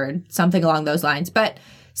mare, something along those lines. But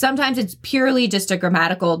sometimes it's purely just a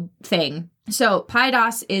grammatical thing. So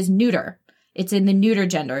paidos is neuter. It's in the neuter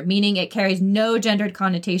gender, meaning it carries no gendered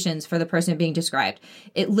connotations for the person being described.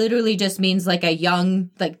 It literally just means like a young,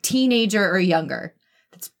 like teenager or younger.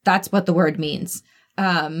 That's what the word means,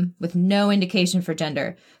 with no indication for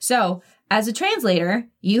gender. So as a translator,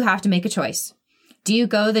 you have to make a choice. Do you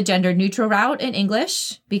go the gender neutral route in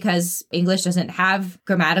English because English doesn't have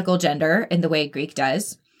grammatical gender in the way Greek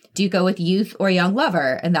does? Do you go with youth or young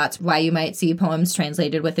lover? And that's why you might see poems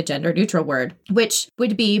translated with a gender neutral word, which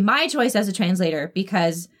would be my choice as a translator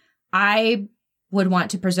because I would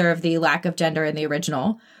want to preserve the lack of gender in the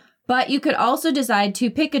original. But you could also decide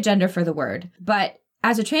to pick a gender for the word. But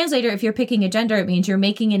as a translator, if you're picking a gender, it means you're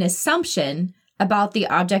making an assumption about the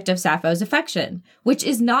object of Sappho's affection, which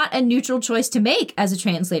is not a neutral choice to make as a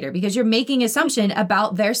translator because you're making assumption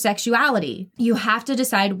about their sexuality. You have to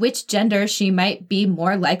decide which gender she might be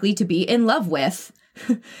more likely to be in love with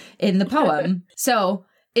in the poem. So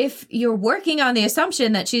if you're working on the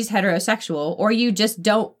assumption that she's heterosexual or you just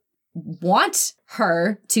don't want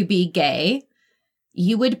her to be gay,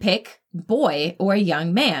 you would pick boy or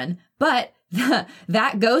young man. But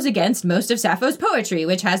that goes against most of Sappho's poetry,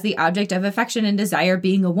 which has the object of affection and desire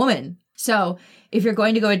being a woman. So if you're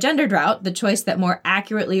going to go a gendered route, the choice that more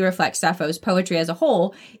accurately reflects Sappho's poetry as a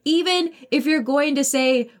whole, even if you're going to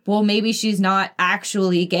say, well, maybe she's not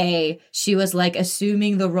actually gay, she was like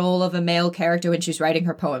assuming the role of a male character when she's writing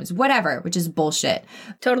her poems, whatever, which is bullshit.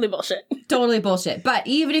 Totally bullshit. Totally bullshit. But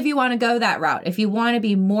even if you want to go that route, if you want to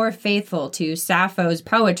be more faithful to Sappho's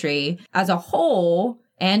poetry as a whole,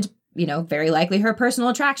 and very likely her personal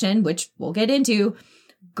attraction, which we'll get into,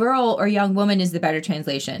 girl or young woman is the better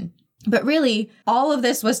translation. But really, all of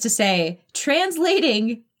this was to say,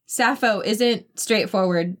 translating Sappho isn't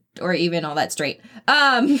straightforward or even all that straight.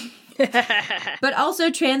 But also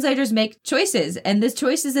translators make choices, and the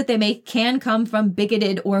choices that they make can come from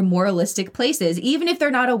bigoted or moralistic places, even if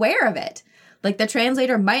they're not aware of it. Like the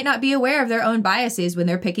translator might not be aware of their own biases when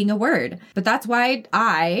they're picking a word. But that's why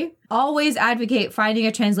I always advocate finding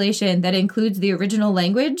a translation that includes the original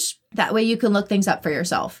language. That way you can look things up for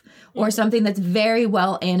yourself, or something that's very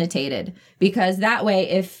well annotated, because that way,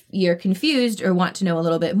 if you're confused or want to know a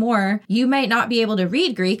little bit more, you might not be able to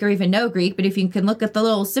read Greek or even know Greek. But if you can look at the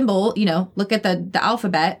little symbol, look at the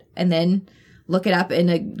alphabet and then look it up in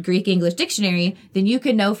a Greek English dictionary, then you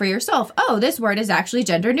can know for yourself, oh, this word is actually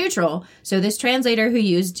gender neutral. So this translator who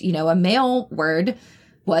used, a male word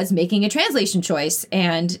was making a translation choice,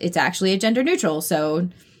 and it's actually a gender neutral. So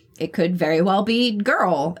it could very well be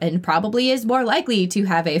girl, and probably is more likely to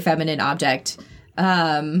have a feminine object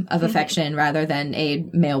of affection rather than a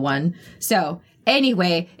male one. So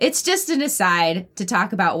anyway, it's just an aside to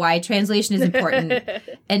talk about why translation is important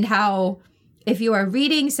and how if you are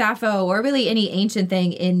reading Sappho or really any ancient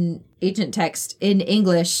thing in ancient text in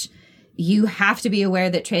English, you have to be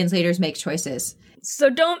aware that translators make choices.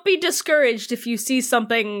 So don't be discouraged if you see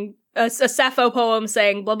something, a Sappho poem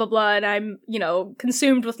saying blah, blah, blah, and I'm,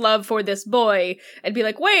 consumed with love for this boy, and be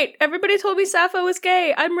like, wait, everybody told me Sappho was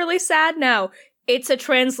gay. I'm really sad now. It's a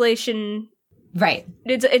translation. Right.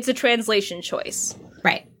 It's a translation choice.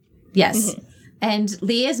 Right. Yes. Mm-hmm. And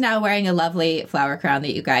Lee is now wearing a lovely flower crown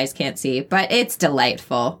that you guys can't see, but it's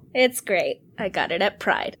delightful. It's great. I got it at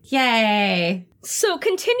Pride. Yay! So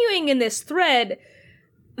continuing in this thread,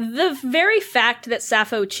 the very fact that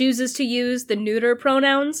Sappho chooses to use the neuter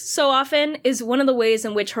pronouns so often is one of the ways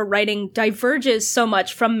in which her writing diverges so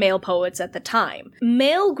much from male poets at the time.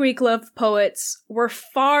 Male Greek love poets were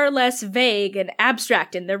far less vague and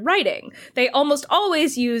abstract in their writing. They almost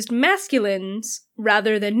always used masculines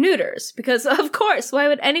rather than neuters, because of course, why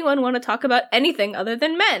would anyone want to talk about anything other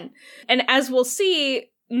than men? And as we'll see,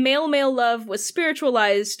 male love was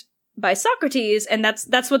spiritualized by Socrates, and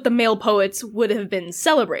that's what the male poets would have been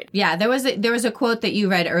celebrating. Yeah, there was a quote that you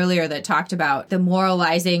read earlier that talked about the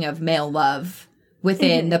moralizing of male love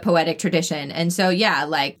within the poetic tradition. And so, yeah,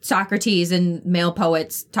 like Socrates and male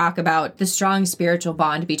poets talk about the strong spiritual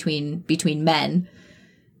bond between men.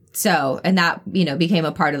 So, and that, became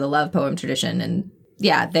a part of the love poem tradition. And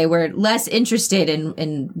yeah, they were less interested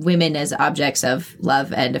in women as objects of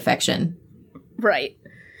love and affection. Right.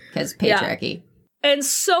 Because patriarchy. Yeah. And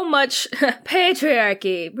so much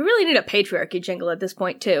patriarchy. We really need a patriarchy jingle at this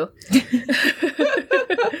point, too.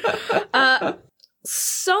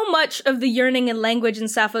 So much of the yearning and language in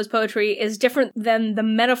Sappho's poetry is different than the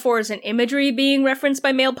metaphors and imagery being referenced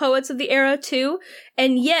by male poets of the era, too,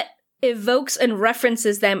 and yet evokes and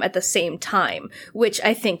references them at the same time, which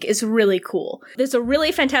I think is really cool. There's a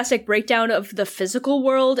really fantastic breakdown of the physical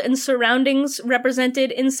world and surroundings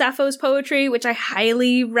represented in Sappho's poetry, which I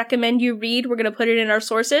highly recommend you read. We're going to put it in our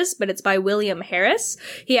sources, but it's by William Harris.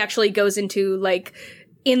 He actually goes into,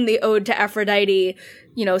 in the Ode to Aphrodite,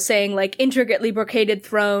 you know, saying like intricately brocaded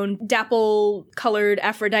throne, dapple colored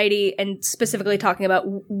Aphrodite, and specifically talking about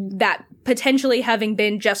that potentially having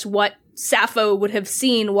been just what Sappho would have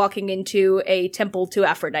seen walking into a temple to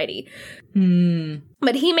Aphrodite.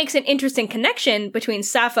 But he makes an interesting connection between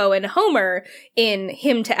Sappho and Homer in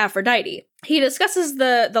Hymn to Aphrodite. He discusses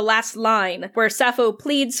the last line, where Sappho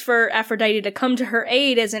pleads for Aphrodite to come to her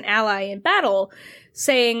aid as an ally in battle,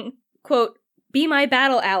 saying, quote, "Be my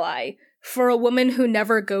battle ally, for a woman who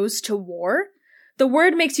never goes to war? The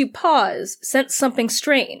word makes you pause, sense something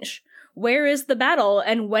strange. Where is the battle,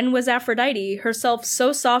 and when was Aphrodite, herself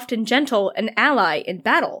so soft and gentle, an ally in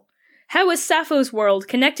battle? How is Sappho's world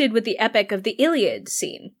connected with the epic of the Iliad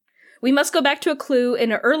scene? We must go back to a clue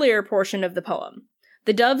in an earlier portion of the poem.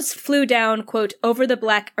 The doves flew down, quote, over the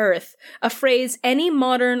black earth, a phrase any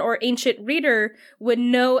modern or ancient reader would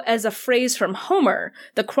know as a phrase from Homer,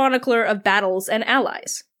 the chronicler of battles and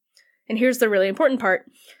allies." And here's the really important part.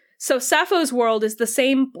 So Sappho's world is the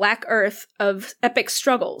same black earth of epic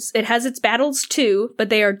struggles. It has its battles too, but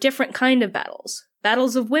they are different kind of battles.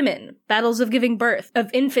 Battles of women, battles of giving birth,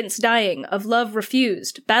 of infants dying, of love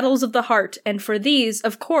refused, battles of the heart, and for these,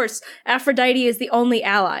 of course, Aphrodite is the only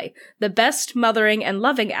ally, the best mothering and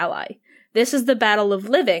loving ally. This is the battle of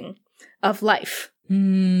living, of life.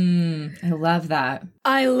 I love that.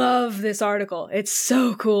 I love this article. It's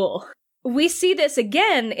so cool. We see this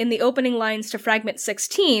again in the opening lines to Fragment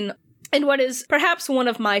 16, in what is perhaps one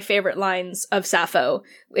of my favorite lines of Sappho.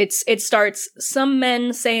 It starts, "Some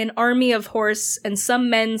men say an army of horse, and some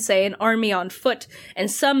men say an army on foot,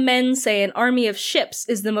 and some men say an army of ships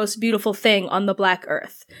is the most beautiful thing on the black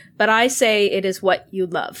earth. But I say it is what you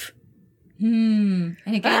love." And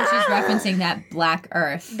again, she's referencing that black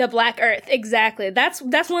earth. The black earth, exactly. That's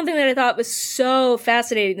one thing that I thought was so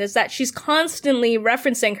fascinating, is that she's constantly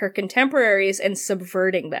referencing her contemporaries and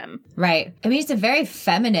subverting them. Right. I mean, it's a very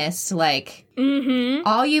feminist, like,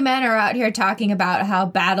 all you men are out here talking about how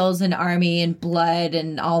battles and army and blood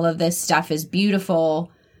and all of this stuff is beautiful.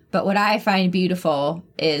 But what I find beautiful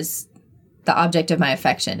is the object of my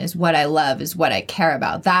affection, is what I love, is what I care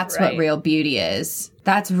about. That's what real beauty is.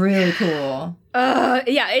 That's really cool.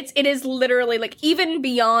 Yeah, it is literally, like, even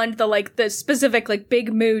beyond the specific, like,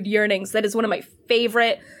 big mood yearnings, that is one of my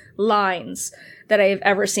favorite lines that I have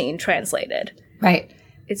ever seen translated. Right.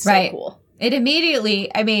 It's so cool. It immediately,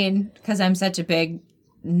 I mean, because I'm such a big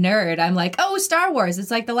nerd, I'm like, oh, Star Wars.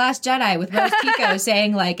 It's like The Last Jedi with Rose Tico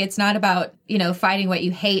saying, like, it's not about, you know, fighting what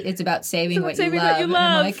you hate. It's about saving what you love. And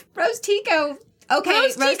I'm like, Rose Tico. Okay,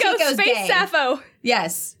 Rose Tico's Space gay. Sappho.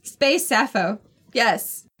 Yes, Space Sappho.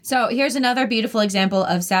 Yes. So here's another beautiful example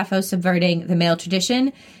of Sappho subverting the male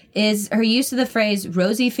tradition, is her use of the phrase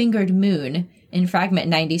rosy-fingered moon in Fragment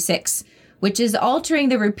 96, which is altering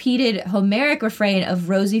the repeated Homeric refrain of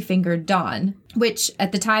rosy-fingered dawn, which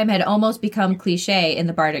at the time had almost become cliche in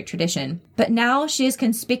the bardic tradition. But now she is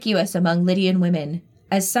conspicuous among Lydian women,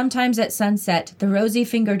 as sometimes at sunset the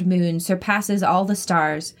rosy-fingered moon surpasses all the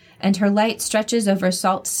stars, and her light stretches over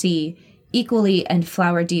salt sea, equally and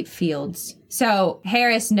flower-deep fields. So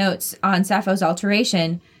Harris notes on Sappho's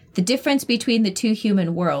alteration the difference between the two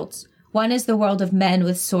human worlds. One is the world of men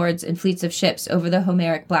with swords and fleets of ships over the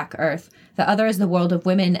Homeric black earth. The other is the world of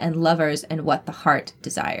women and lovers and what the heart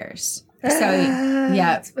desires. So, yeah.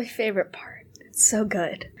 That's my favorite part. It's so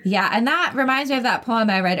good. Yeah, and that reminds me of that poem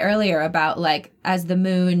I read earlier about, like, as the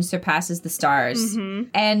moon surpasses the stars.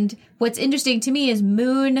 And what's interesting to me is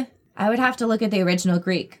moon, I would have to look at the original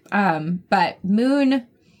Greek, but moon,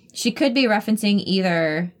 she could be referencing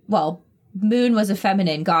either, well, moon was a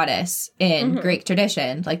feminine goddess in Greek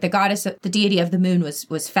tradition. Like, the goddess, the deity of the moon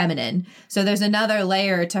was feminine. So there's another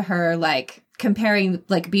layer to her, like, comparing,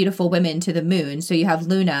 like, beautiful women to the moon. So you have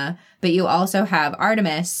Luna, but you also have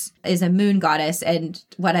Artemis is a moon goddess. And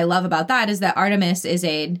what I love about that is that Artemis is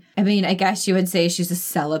I guess you would say she's a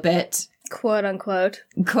celibate. Quote unquote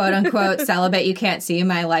celibate. You can't see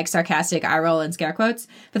my, like, sarcastic eye roll and scare quotes,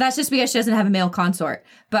 but that's just because she doesn't have a male consort.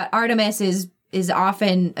 But Artemis is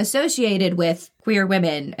often associated with queer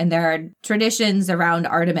women, and there are traditions around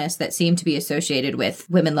Artemis that seem to be associated with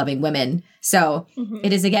women loving women. So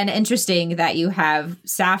it is again interesting that you have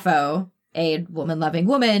Sappho, a woman loving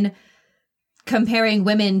woman, comparing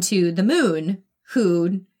women to the moon,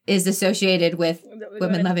 who is associated with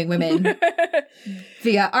women loving women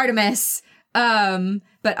via Artemis.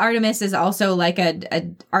 But Artemis is also like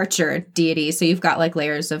a archer deity, so you've got, like,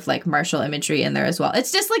 layers of, like, martial imagery in there as well.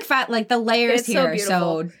 It's just like the layers here are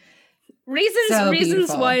so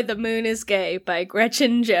Reasons Why the Moon is Gay by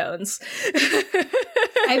Gretchen Jones.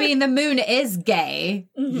 I mean, the moon is gay.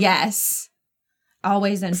 Yes.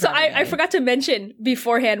 always in So front of me. I forgot to mention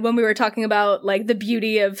beforehand when we were talking about like the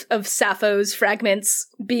beauty of Sappho's fragments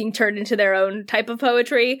being turned into their own type of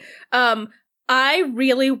poetry. I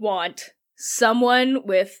really want someone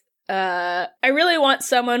with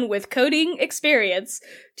coding experience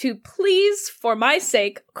to please, for my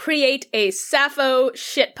sake, create a Sappho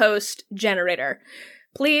shitpost generator.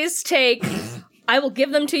 Please I will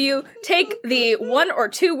give them to you. Take the 1 or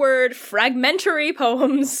 2 word fragmentary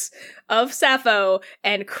poems of Sappho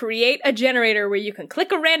and create a generator where you can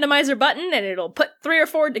click a randomizer button and it'll put 3 or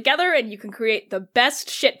 4 together and you can create the best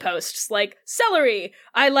shitposts like celery,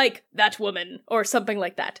 I like that woman, or something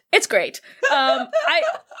like that. It's great. Try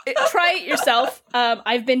it yourself.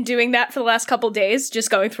 I've been doing that for the last couple days, just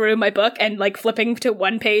going through my book and like flipping to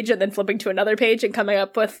one page and then flipping to another page and coming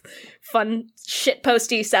up with fun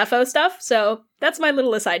shitposty Sappho stuff. So that's my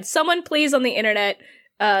little aside. Someone please on the internet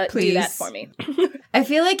do that for me. I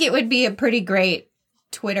feel like it would be a pretty great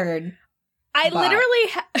Twitter like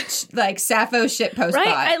Sappho shitpost right?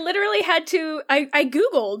 bot. I literally had to, I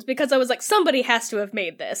Googled because I was like, somebody has to have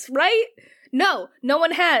made this, right? No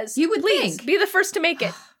one has. You would please think. Be the first to make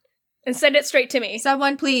it and send it straight to me.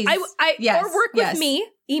 Someone please. Yes, or work with me.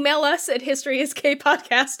 Email us at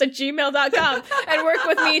historyiskpodcast@gmail.com and work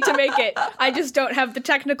with me to make it. I just don't have the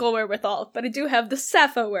technical wherewithal, but I do have the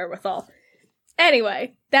Sappho wherewithal.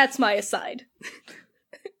 Anyway, that's my aside.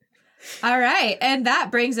 All right, and that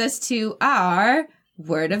brings us to our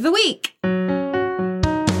Word of the Week. Word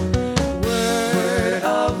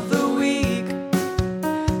of the week.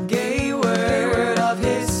 Gay word of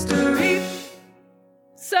history.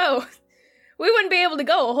 So, we wouldn't be able to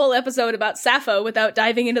go a whole episode about Sappho without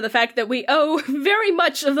diving into the fact that we owe very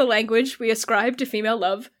much of the language we ascribe to female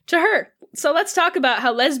love to her. So let's talk about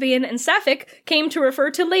how lesbian and sapphic came to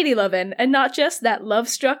refer to lady lovin', and not just that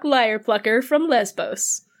love-struck lyre plucker from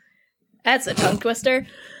Lesbos. That's a tongue twister.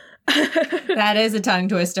 That is a tongue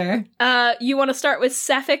twister. You want to start with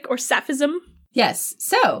sapphic or sapphism? Yes.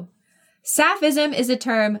 So, sapphism is a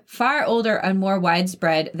term far older and more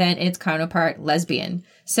widespread than its counterpart lesbian.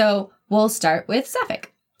 So, we'll start with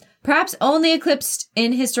sapphic. Perhaps only eclipsed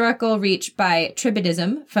in historical reach by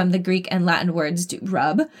tribadism, from the Greek and Latin words to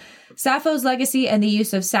rub, Sappho's legacy and the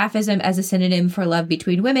use of sapphism as a synonym for love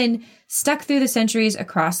between women stuck through the centuries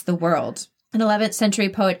across the world. An 11th century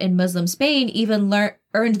poet in Muslim Spain even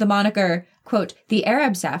earned the moniker, quote, the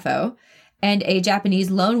Arab Sappho, and a Japanese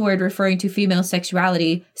loanword referring to female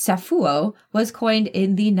sexuality, saphuo, was coined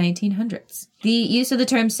in the 1900s. The use of the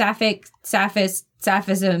term sapphic, sapphist,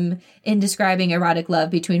 sapphism in describing erotic love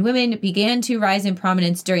between women began to rise in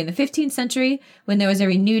prominence during the 15th century, when there was a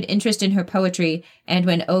renewed interest in her poetry and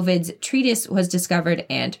when Ovid's treatise was discovered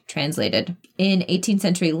and translated. In 18th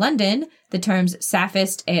century London, the terms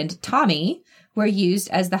sapphist and Tommy were used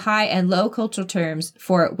as the high and low cultural terms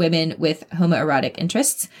for women with homoerotic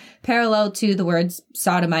interests, parallel to the words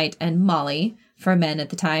sodomite and molly for men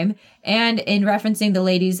at the time, and in referencing the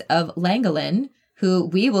ladies of Llangollen, who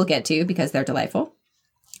we will get to because they're delightful,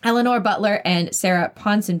 Eleanor Butler and Sarah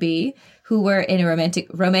Ponsonby, who were in a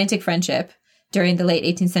romantic friendship during the late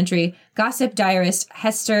 18th century. Gossip diarist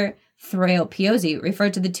Hester Thrale Piozzi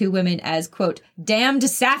referred to the two women as, quote, damned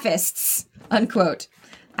saphists, unquote.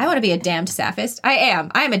 I want to be a damned sapphist. I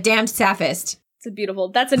am a damned sapphist.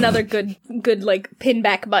 That's another good like pin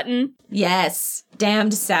back button. Yes,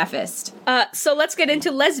 damned sapphist. So let's get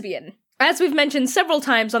into lesbian. As we've mentioned several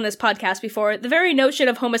times on this podcast before, the very notion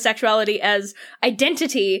of homosexuality as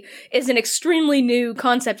identity is an extremely new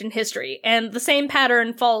concept in history, and the same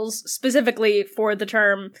pattern falls specifically for the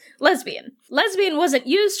term lesbian. Lesbian wasn't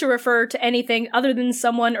used to refer to anything other than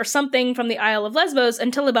someone or something from the Isle of Lesbos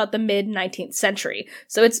until about the mid-19th century,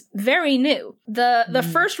 so it's very new. The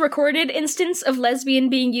first recorded instance of lesbian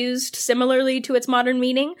being used similarly to its modern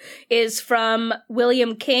meaning is from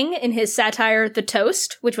William King in his satire The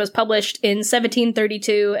Toast, which was published in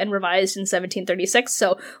 1732 and revised in 1736,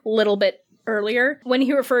 so a little bit earlier, when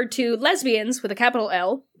he referred to lesbians, with a capital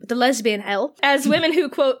L, with the lesbian L, as women who,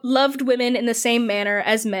 quote, loved women in the same manner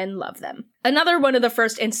as men love them. Another one of the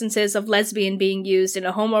first instances of lesbian being used in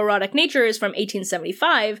a homoerotic nature is from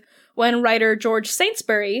 1875, when writer George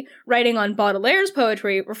Saintsbury, writing on Baudelaire's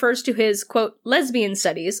poetry, refers to his, quote, lesbian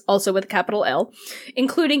studies, also with a capital L,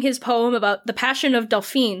 including his poem about the passion of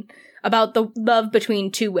Delphine, about the love between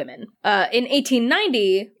two women. In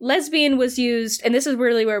 1890, lesbian was used, and this is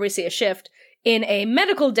really where we see a shift, in a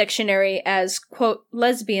medical dictionary as, quote,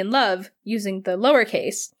 lesbian love, using the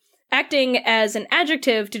lowercase, acting as an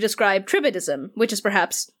adjective to describe tribadism, which is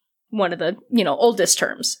perhaps one of the, oldest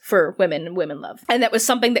terms for women and women love. And that was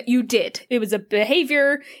something that you did. It was a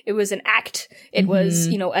behavior. It was an act. It was,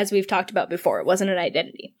 as we've talked about before, it wasn't an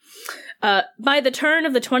identity. By the turn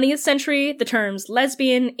of the 20th century, the terms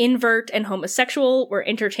lesbian, invert, and homosexual were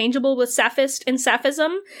interchangeable with Sapphist and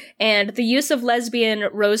Sapphism, and the use of lesbian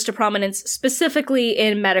rose to prominence specifically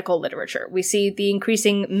in medical literature. We see the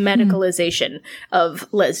increasing medicalization of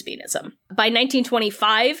lesbianism. By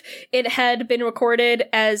 1925, it had been recorded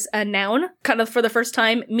as a noun, kind of for the first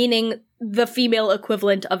time, meaning the female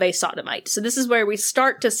equivalent of a sodomite. So this is where we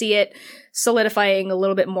start to see it solidifying a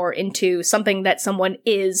little bit more into something that someone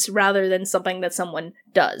is rather than something that someone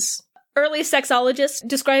does. Early sexologists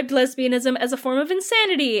described lesbianism as a form of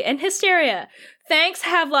insanity and hysteria. Thanks,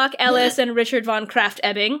 Havelock Ellis and Richard von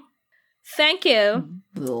Krafft-Ebing. Thank you.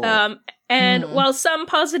 And while some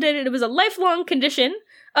posited it was a lifelong condition,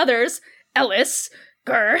 others, Ellis,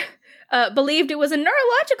 believed it was a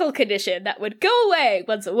neurological condition that would go away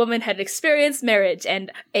once a woman had experienced marriage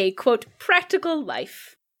and a, quote, practical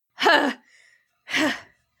life.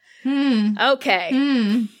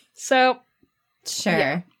 Okay. So.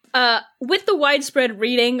 Sure. With the widespread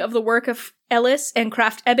reading of the work of Ellis and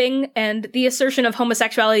Krafft-Ebing and the assertion of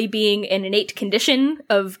homosexuality being an innate condition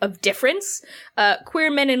of difference,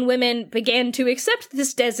 queer men and women began to accept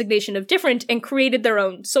this designation of different and created their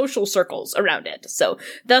own social circles around it. So,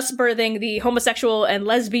 thus birthing the homosexual and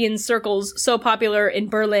lesbian circles so popular in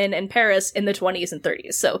Berlin and Paris in the 20s and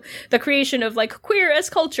 30s. So, the creation of, queer as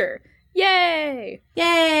culture. Yay!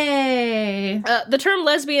 Yay! The term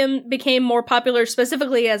lesbian became more popular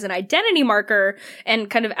specifically as an identity marker and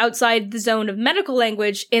kind of outside the zone of medical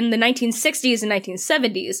language in the 1960s and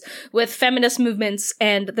 1970s, with feminist movements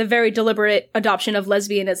and the very deliberate adoption of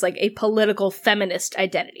lesbian as a political feminist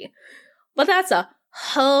identity. But that's a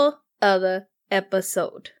whole other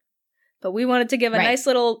episode. But we wanted to give a nice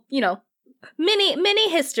little, mini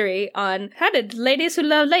history on how did ladies who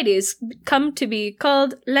love ladies come to be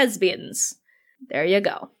called lesbians. There you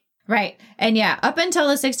go. Right. And yeah, up until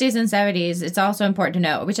the 60s and 70s, it's also important to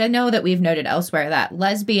note, which I know that we've noted elsewhere, that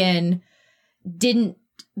lesbian didn't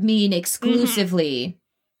mean exclusively.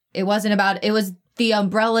 It was the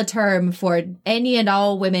umbrella term for any and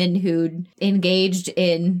all women who engaged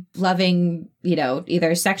in loving,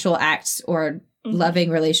 either sexual acts or loving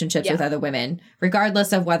relationships with other women,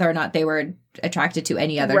 regardless of whether or not they were attracted to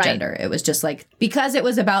any other gender. It was just because it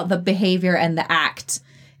was about the behavior and the act,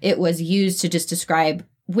 it was used to just describe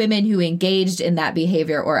women who engaged in that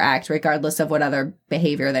behavior or act, regardless of what other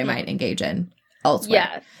behavior they might engage in elsewhere.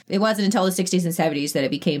 Yeah. It wasn't until the 60s and 70s that it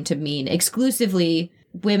became to mean exclusively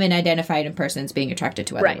women identified in persons being attracted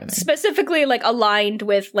to other women. Specifically, aligned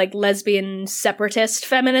with, lesbian separatist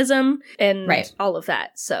feminism and all of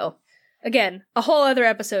that. So, again, a whole other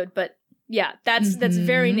episode, but yeah, that's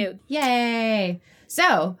very new. Yay!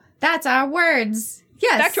 So, that's our words.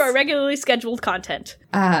 Yes. Back to our regularly scheduled content.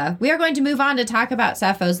 We are going to move on to talk about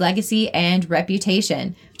Sappho's legacy and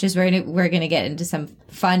reputation, which is where we're going to get into some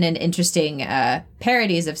fun and interesting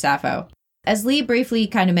parodies of Sappho. As Lee briefly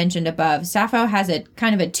kind of mentioned above, Sappho has a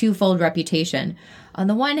kind of a twofold reputation. On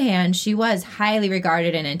the one hand, she was highly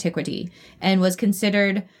regarded in antiquity and was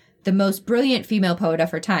considered the most brilliant female poet of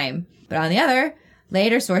her time. But on the other,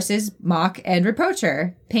 later sources mock and reproach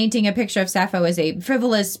her, painting a picture of Sappho as a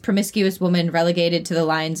frivolous, promiscuous woman relegated to the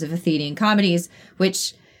lines of Athenian comedies,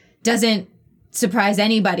 which doesn't surprise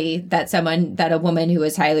anybody that a woman who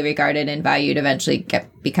is highly regarded and valued eventually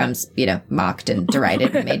becomes, mocked and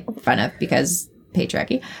derided and made fun of because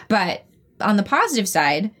patriarchy. But on the positive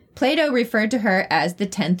side, Plato referred to her as the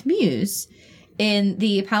 10th muse. In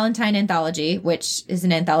the Palatine Anthology, which is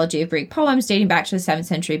an anthology of Greek poems dating back to the 7th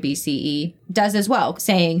century BCE, does as well,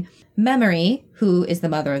 saying, Memory, who is the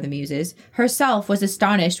mother of the Muses, herself was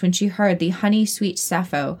astonished when she heard the honey-sweet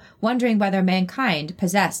Sappho, wondering whether mankind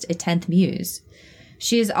possessed a 10th muse.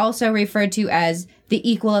 She is also referred to as the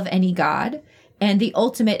equal of any god, and the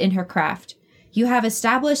ultimate in her craft. You have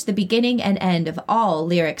established the beginning and end of all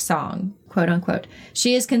lyric song, quote unquote.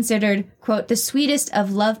 She is considered, quote, the sweetest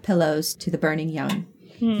of love pillows to the burning young.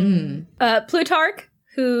 Plutarch,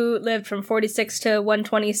 who lived from 46 to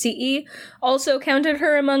 120 CE, also counted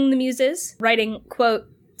her among the muses, writing, quote,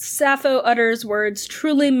 Sappho utters words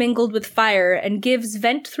truly mingled with fire and gives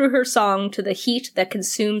vent through her song to the heat that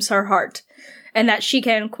consumes her heart, and that she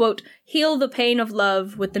can, quote, heal the pain of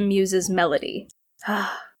love with the muse's melody.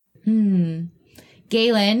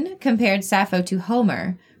 Galen compared Sappho to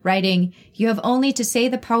Homer, writing, You have only to say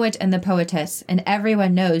the poet and the poetess, and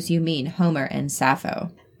everyone knows you mean Homer and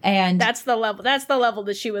Sappho. And that's the level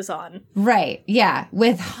that she was on. Right, yeah.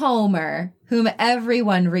 With Homer, whom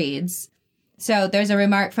everyone reads, So there's a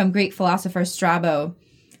remark from Greek philosopher Strabo.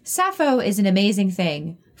 Sappho is an amazing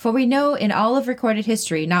thing, for we know in all of recorded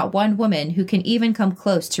history not one woman who can even come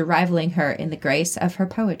close to rivaling her in the grace of her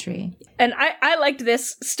poetry. And I liked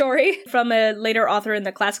this story from a later author in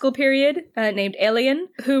the classical period named Aelian,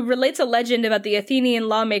 who relates a legend about the Athenian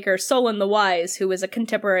lawmaker Solon the Wise, who was a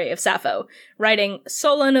contemporary of Sappho, writing,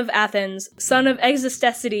 Solon of Athens, son of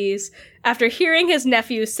Existesides, after hearing his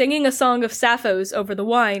nephew singing a song of Sappho's over the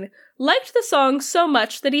wine, liked the song so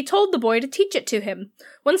much that he told the boy to teach it to him.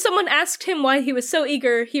 When someone asked him why he was so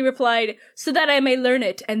eager, he replied, so that I may learn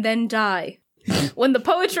it and then die. When the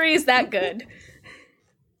poetry is that good.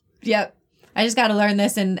 Yep. I just got to learn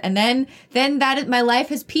this. And then that my life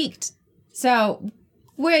has peaked. So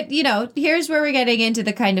here's where we're getting into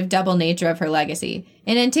the kind of double nature of her legacy.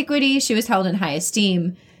 In antiquity, she was held in high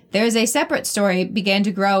esteem. There is a separate story began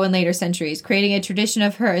to grow in later centuries, creating a tradition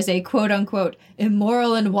of her as a quote-unquote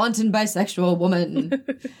immoral and wanton bisexual woman.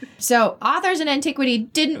 So authors in antiquity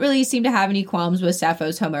didn't really seem to have any qualms with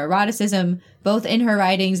Sappho's homoeroticism, both in her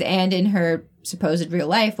writings and in her supposed real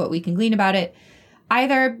life, what we can glean about it,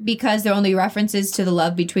 either because their only references to the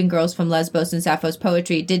love between girls from Lesbos and Sappho's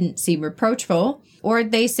poetry didn't seem reproachful, or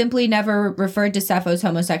they simply never referred to Sappho's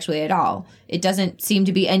homosexuality at all. It doesn't seem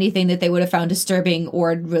to be anything that they would have found disturbing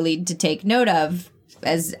or really to take note of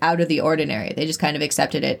as out of the ordinary. They just kind of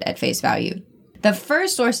accepted it at face value. The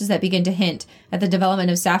first sources that begin to hint at the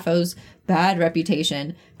development of Sappho's bad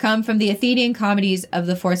reputation come from the Athenian comedies of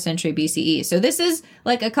the 4th century BCE. So this is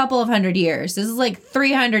like a couple of hundred years. This is like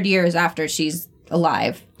 300 years after she's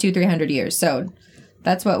alive, 200-300 years. So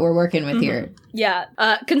that's what we're working with here. Yeah.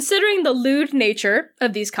 Considering the lewd nature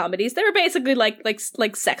of these comedies, they were basically like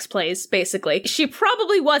sex plays, basically. She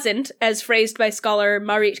probably wasn't, as phrased by scholar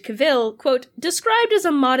Marit Cavil, quote, described as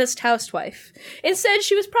a modest housewife. Instead,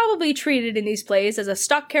 she was probably treated in these plays as a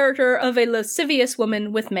stock character of a lascivious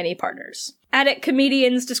woman with many partners. Attic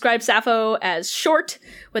comedians describe Sappho as short,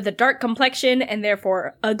 with a dark complexion, and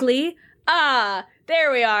therefore ugly. Ah,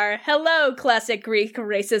 there we are. Hello, classic Greek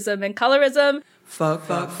racism and colorism. Fuck,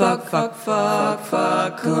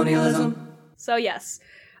 colonialism. So yes.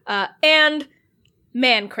 And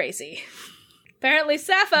man crazy. Apparently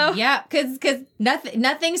Sappho. Yeah, because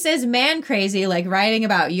nothing says man crazy like writing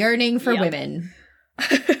about yearning for women.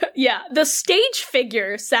 Yeah, the stage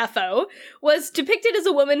figure, Sappho, was depicted as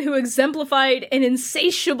a woman who exemplified an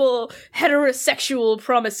insatiable heterosexual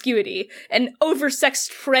promiscuity, an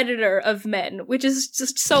oversexed predator of men, which is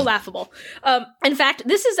just so laughable. In fact,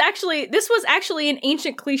 this was actually an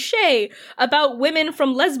ancient cliche about women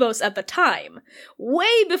from Lesbos at the time.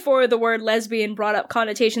 Way before the word lesbian brought up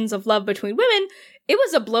connotations of love between women, it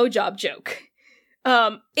was a blowjob joke.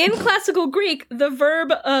 In classical Greek, the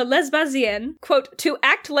verb lesbazien, quote, to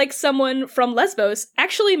act like someone from Lesbos,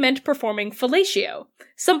 actually meant performing fellatio,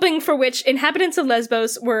 something for which inhabitants of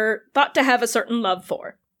Lesbos were thought to have a certain love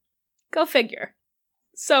for. Go figure.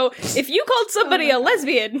 So, if you called somebody a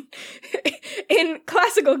lesbian in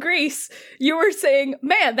classical Greece, you were saying,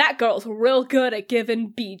 man, that girl's real good at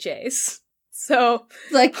giving BJs. So,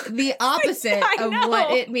 like the opposite of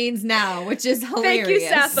what it means now, which is hilarious. Thank you,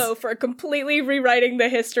 Sappho, for completely rewriting the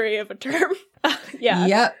history of a term. Yeah.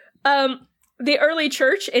 Yep. The early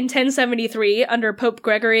church in 1073 under Pope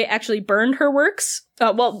Gregory actually burned her works.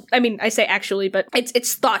 Well, I mean, I say actually, but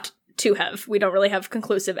it's thought to have. We don't really have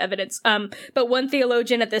conclusive evidence. But one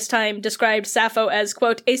theologian at this time described Sappho as,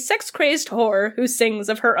 quote, a sex-crazed whore who sings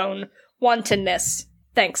of her own wantonness.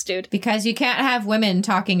 Thanks, dude. Because you can't have women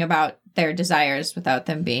talking about their desires without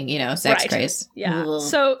them being, sex crazed. Yeah. Ugh.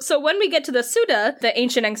 So when we get to the Suda, the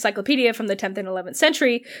ancient encyclopedia from the 10th and 11th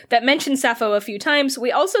century that mentions Sappho a few times,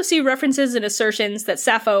 we also see references and assertions that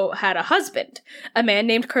Sappho had a husband, a man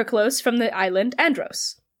named Kerklos from the island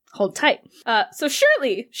Andros. Hold tight. So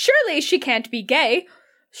surely she can't be gay.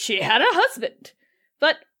 She had a husband.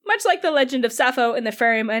 But much like the legend of Sappho in the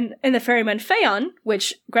ferryman Phaon,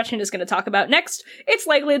 which Gretchen is going to talk about next, it's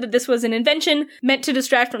likely that this was an invention meant to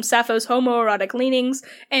distract from Sappho's homoerotic leanings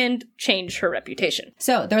and change her reputation.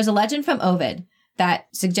 So there was a legend from Ovid that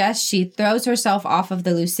suggests she throws herself off of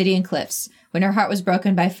the Lucidian cliffs when her heart was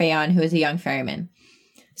broken by Phaon, who is a young ferryman.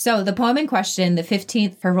 So the poem in question, the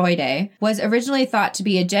 15th Pharoide, was originally thought to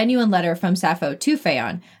be a genuine letter from Sappho to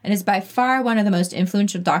Phaon, and is by far one of the most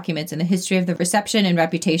influential documents in the history of the reception and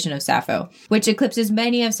reputation of Sappho, which eclipses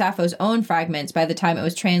many of Sappho's own fragments by the time it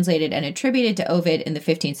was translated and attributed to Ovid in the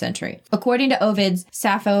 15th century. According to Ovid's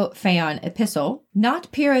Sappho-Phaon epistle,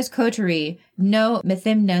 not Pyrrha's coterie, no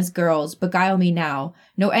Methymna's girls beguile me now,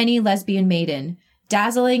 nor any lesbian maiden,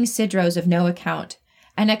 dazzling Sidros of no account,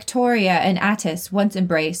 Anactoria and Attis, once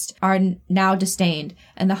embraced, are now disdained,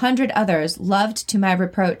 and the 100 others, loved to my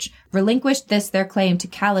reproach, relinquished this their claim to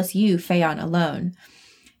callous you, Phaon, alone.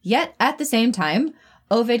 Yet, at the same time,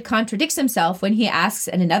 Ovid contradicts himself when he asks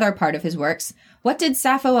in another part of his works, what did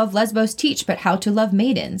Sappho of Lesbos teach but how to love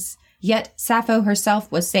maidens? Yet Sappho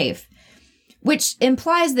herself was safe. Which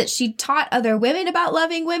implies that she taught other women about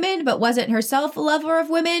loving women, but wasn't herself a lover of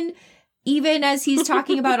women, even as he's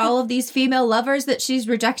talking about all of these female lovers that she's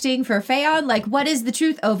rejecting for Phaon. Like, what is the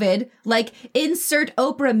truth, Ovid? Like, insert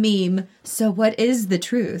Oprah meme. So what is the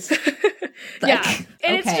truth? Yeah.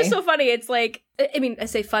 And it's just so funny. It's like, I mean, I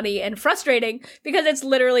say funny and frustrating because it's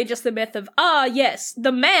literally just the myth of, yes,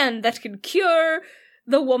 the man that can cure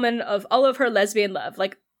the woman of all of her lesbian love.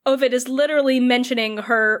 Like, Ovid is literally mentioning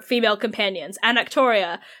her female companions,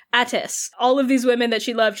 Anactoria, Attis, all of these women that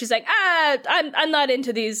she loved. She's like, I'm not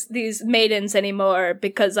into these maidens anymore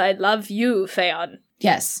because I love you, Phaon.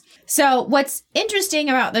 Yes. So what's interesting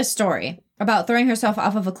about this story, about throwing herself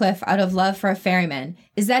off of a cliff out of love for a ferryman,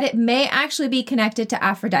 is that it may actually be connected to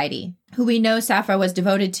Aphrodite, who we know Sappho was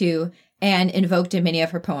devoted to and invoked in many of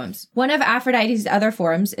her poems. One of Aphrodite's other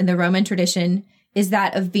forms in the Roman tradition is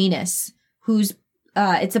that of Venus, whose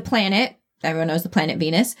it's a planet, everyone knows the planet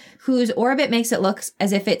Venus, whose orbit makes it look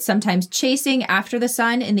as if it's sometimes chasing after the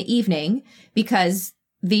sun in the evening, because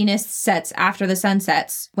Venus sets after the sun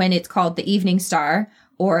sets when it's called the evening star,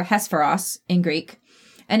 or Hesperos in Greek.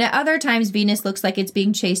 And at other times, Venus looks like it's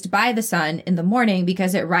being chased by the sun in the morning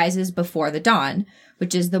because it rises before the dawn,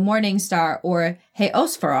 which is the morning star, or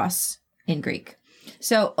Heosphoros in Greek.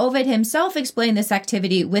 So Ovid himself explained this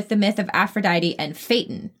activity with the myth of Aphrodite and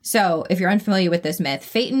Phaeton. So if you're unfamiliar with this myth,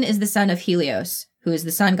 Phaeton is the son of Helios, who is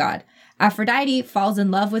the sun god. Aphrodite falls in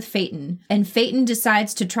love with Phaeton, and Phaeton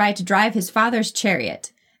decides to try to drive his father's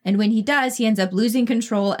chariot. And when he does, he ends up losing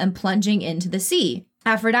control and plunging into the sea.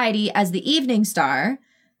 Aphrodite, as the evening star,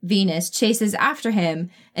 Venus, chases after him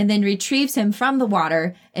and then retrieves him from the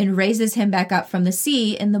water and raises him back up from the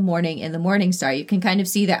sea in the morning star. You can kind of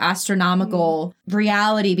see the astronomical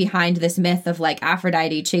reality behind this myth of like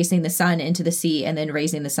Aphrodite chasing the sun into the sea and then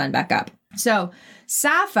raising the sun back up. So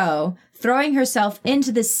Sappho throwing herself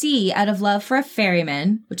into the sea out of love for a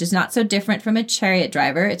ferryman, which is not so different from a chariot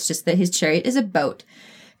driver. It's just that his chariot is a boat,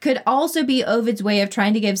 could also be Ovid's way of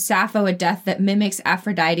trying to give Sappho a death that mimics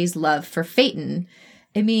Aphrodite's love for Phaeton.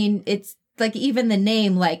 I mean, it's like even the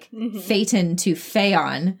name, like Phaeton to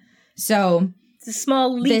Phaon. So it's a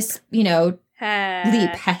small leap. This, leap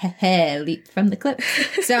from the clip.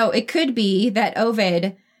 So it could be that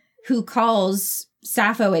Ovid, who calls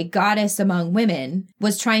Sappho a goddess among women,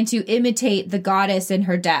 was trying to imitate the goddess in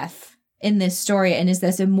her death in this story, and is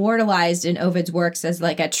this immortalized in Ovid's works as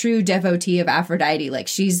like a true devotee of Aphrodite. Like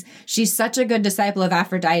she's such a good disciple of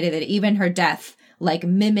Aphrodite that even her death like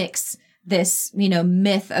mimics this,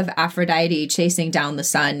 myth of Aphrodite chasing down the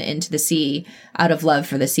sun into the sea out of love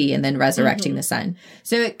for the sea and then resurrecting the sun.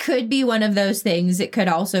 So it could be one of those things. It could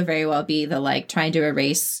also very well be the like trying to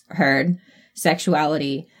erase her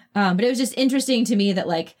sexuality. But it was just interesting to me that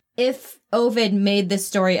like if Ovid made this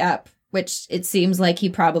story up, which it seems like he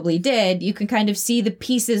probably did, you can kind of see the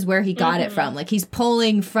pieces where he got it from. Like he's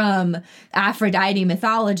pulling from Aphrodite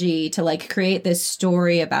mythology to like create this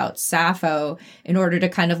story about Sappho in order to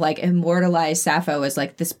kind of like immortalize Sappho as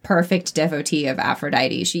like this perfect devotee of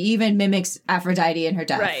Aphrodite. She even mimics Aphrodite in her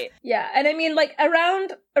death. Right. Yeah. And I mean, like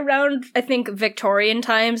around I think Victorian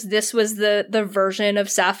times, this was the version of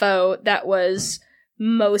Sappho that was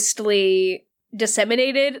mostly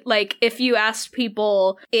disseminated. Like if you asked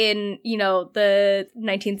people in the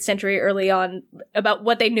 19th century early on about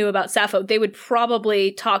what they knew about Sappho, they would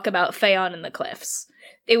probably talk about Phaon and the cliffs.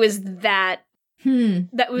 It was that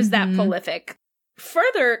that prolific.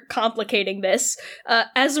 Further complicating this,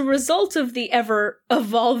 as a result of the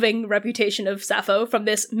ever-evolving reputation of Sappho, from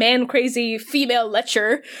this man-crazy female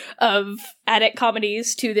lecher of Attic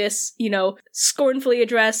comedies to this, scornfully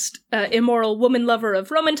addressed immoral woman lover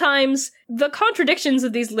of Roman times, the contradictions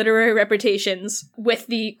of these literary reputations with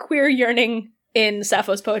the queer yearning in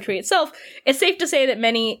Sappho's poetry itself, it's safe to say that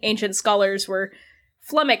many ancient scholars were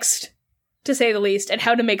flummoxed, to say the least, at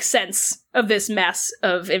how to make sense of this mass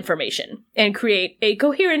of information and create a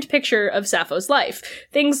coherent picture of Sappho's life.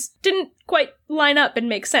 Things didn't quite line up and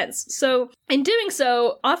make sense. So, in doing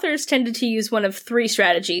so, authors tended to use one of three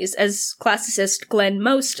strategies, as classicist Glenn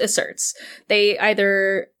Most asserts. They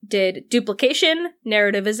either did duplication,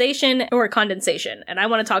 narrativization, or condensation. And I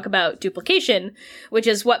want to talk about duplication, which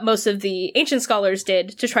is what most of the ancient scholars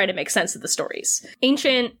did to try to make sense of the stories.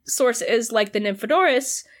 Ancient sources like the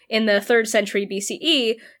Nymphodorus in the 3rd century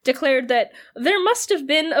BCE, declared that there must have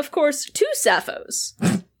been, of course, 2 Sapphos,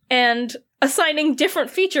 and assigning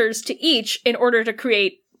different features to each in order to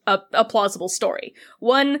create a plausible story.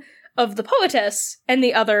 One of the poetess, and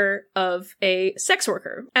the other of a sex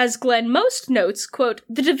worker. As Glenn Most notes, quote,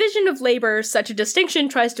 "The division of labor such a distinction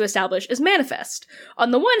tries to establish is manifest.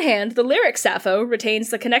 On the one hand, the lyric Sappho retains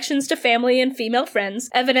the connections to family and female friends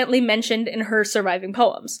evidently mentioned in her surviving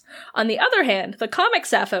poems. On the other hand, the comic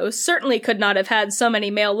Sappho certainly could not have had so many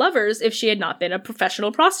male lovers if she had not been a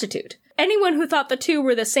professional prostitute. Anyone who thought the two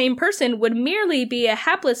were the same person would merely be a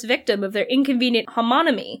hapless victim of their inconvenient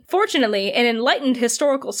homonymy. Fortunately, an enlightened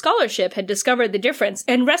historical scholarship had discovered the difference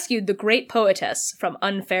and rescued the great poetess from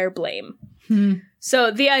unfair blame."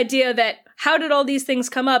 So the idea that, how did all these things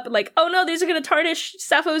come up? Like, oh no, these are going to tarnish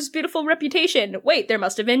Sappho's beautiful reputation. Wait, there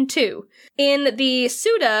must have been 2. In the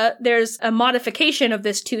Suda, there's a modification of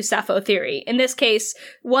this 2 Sappho theory. In this case,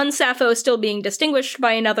 one Sappho still being distinguished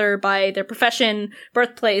by another by their profession,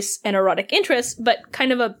 birthplace, and erotic interests, but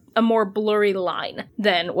kind of a more blurry line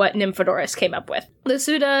than what Nymphodorus came up with. The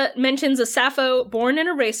Suda mentions a Sappho born in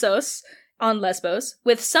Eresos, on Lesbos,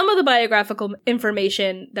 with some of the biographical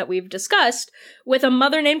information that we've discussed, with a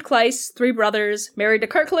mother named Cleis, 3 brothers, married to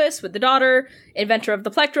Cercolas with the daughter, inventor of the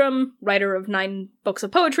plectrum, writer of 9 books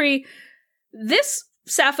of poetry. This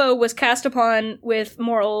Sappho was cast upon with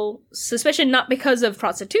moral suspicion not because of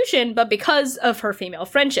prostitution, but because of her female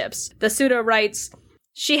friendships. The Suda writes,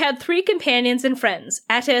 "She had 3 companions and friends,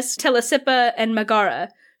 Attis, Telesippa, and Megara.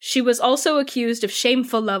 She was also accused of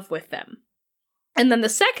shameful love with them." And then the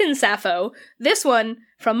second Sappho, this one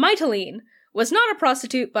from Mytilene, was not a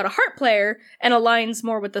prostitute but a harp player, and aligns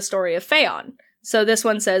more with the story of Phaon. So this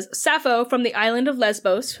one says, "Sappho from the island of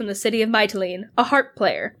Lesbos, from the city of Mytilene, a harp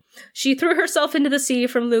player. She threw herself into the sea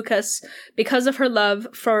from Leucas because of her love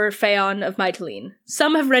for Phaon of Mytilene.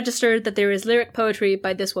 Some have registered that there is lyric poetry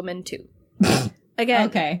by this woman too." Again,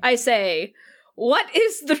 Okay. I say, what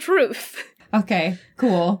is the truth? Okay,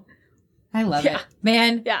 cool. I love it.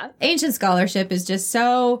 Man, Yeah. ancient scholarship is just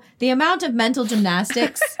so... The amount of mental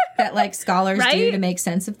gymnastics that, like, scholars do Right? to make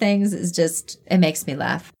sense of things is just... It makes me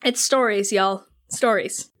laugh. It's stories, y'all.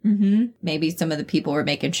 Stories. Maybe some of the people were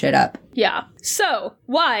making shit up. Yeah. So,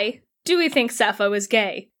 why do we think Sappho is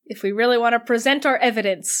gay? If we really want to present our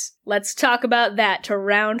evidence, let's talk about that to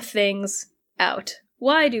round things out.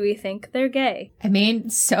 Why do we think they're gay? I mean,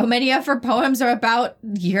 so many of her poems are about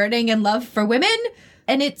yearning and love for women,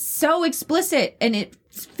 and it's so explicit, and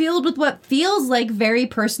it's filled with what feels like very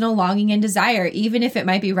personal longing and desire, even if it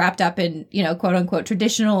might be wrapped up in, you know, quote unquote,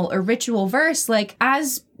 traditional or ritual verse. Like,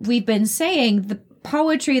 as we've been saying, the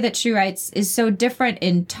poetry that she writes is so different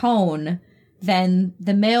in tone than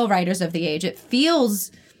the male writers of the age. It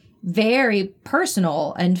feels very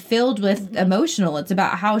personal and filled with emotional. It's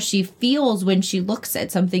about how she feels when she looks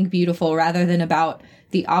at something beautiful rather than about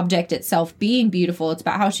the object itself being beautiful. It's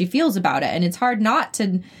about how she feels about it. And it's hard not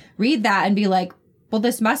to read that and be like, well,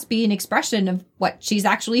 this must be an expression of what she's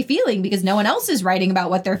actually feeling because no one else is writing about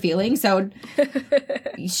what they're feeling. So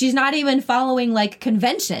she's not even following like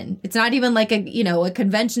convention. It's not even like a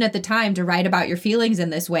convention at the time to write about your feelings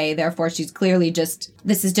in this way. Therefore, she's clearly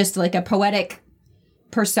this is just like a poetic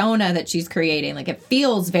persona that she's creating. Like, it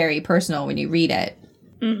feels very personal when you read it.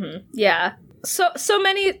 Yeah. So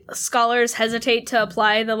many scholars hesitate to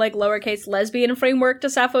apply the like lowercase lesbian framework to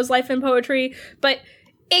Sappho's life and poetry, but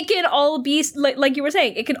it can all be, like you were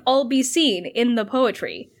saying, it can all be seen in the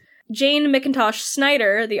poetry. Jane McIntosh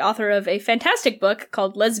Snyder, the author of a fantastic book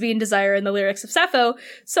called Lesbian Desire and the Lyrics of Sappho,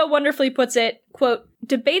 so wonderfully puts it, quote,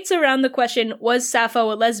 "Debates around the question, was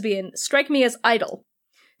Sappho a lesbian, strike me as idle.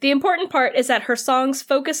 The important part is that her songs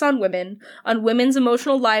focus on women's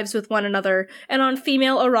emotional lives with one another, and on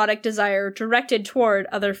female erotic desire directed toward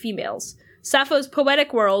other females. Sappho's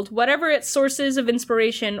poetic world, whatever its sources of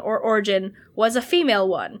inspiration or origin, was a female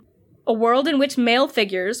one. A world in which male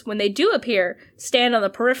figures, when they do appear, stand on the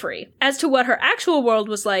periphery. As to what her actual world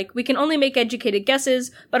was like, we can only make educated guesses,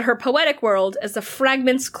 but her poetic world, as the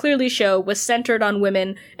fragments clearly show, was centered on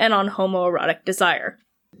women and on homoerotic desire."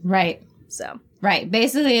 Right. So... Right.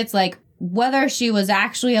 Basically, it's like whether she was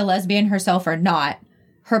actually a lesbian herself or not,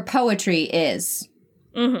 her poetry is.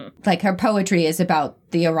 Like, her poetry is about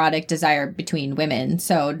the erotic desire between women.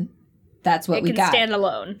 So that's what we got. It can stand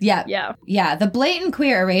alone. Yeah. Yeah. Yeah. The blatant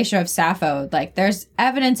queer erasure of Sappho, like, there's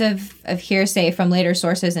evidence of hearsay from later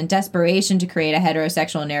sources and desperation to create a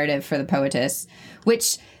heterosexual narrative for the poetess,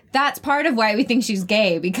 which that's part of why we think she's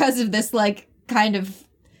gay, because of this, like, kind of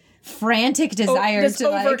frantic desire this to,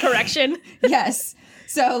 like... overcorrection. Yes.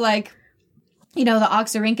 So, like, You know, the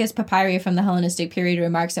Oxyrhynchus papyri from the Hellenistic period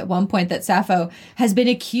remarks at one point that Sappho has been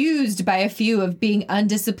accused by a few of being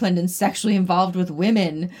undisciplined and sexually involved with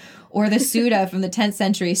women, or the Suda from the 10th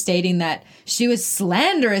century stating that she was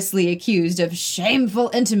slanderously accused of shameful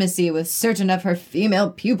intimacy with certain of her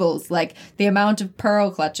female pupils, like the amount of pearl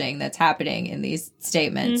clutching that's happening in these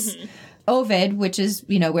statements. Mm-hmm. Ovid, which is,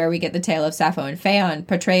 you know, where we get the tale of Sappho and Phaon,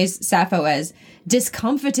 portrays Sappho as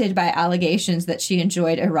discomfited by allegations that she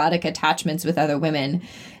enjoyed erotic attachments with other women.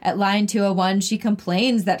 At line 201, she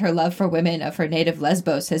complains that her love for women of her native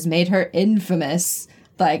Lesbos has made her infamous.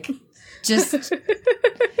 Like, just...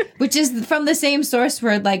 which is from the same source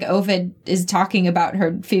where, like, Ovid is talking about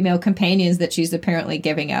her female companions that she's apparently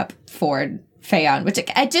giving up for Phaon, which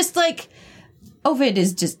I just, like... Ovid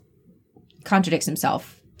is just... contradicts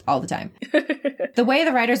himself all the time. The way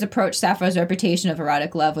the writers approach Sappho's reputation of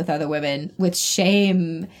erotic love with other women with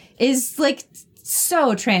shame is, like,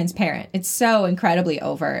 so transparent. It's so incredibly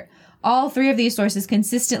overt. All three of these sources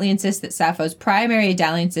consistently insist that Sappho's primary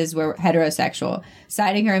dalliances were heterosexual,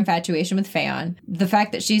 citing her infatuation with Phaon, the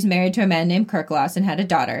fact that she's married to a man named Kerkulos and had a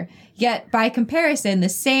daughter. Yet, by comparison, the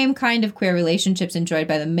same kind of queer relationships enjoyed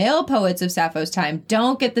by the male poets of Sappho's time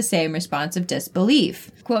don't get the same response of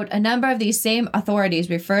disbelief. Quote, a number of these same authorities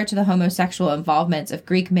refer to the homosexual involvements of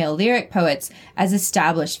Greek male lyric poets as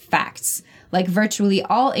established facts. Like virtually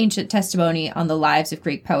all ancient testimony on the lives of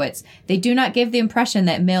Greek poets, they do not give the impression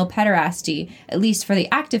that male pederasty, at least for the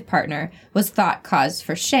active partner, was thought cause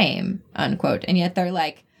for shame, unquote. And yet they're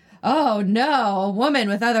like, oh no, a woman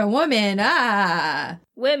with other women,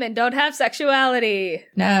 Women don't have sexuality.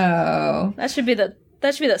 No. That should be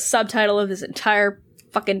the subtitle of this entire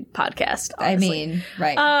fucking podcast, honestly. I mean,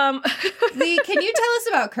 right. Lee, can you tell us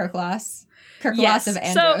about Kerkulos? Kerkulos of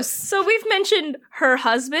Andros. So we've mentioned her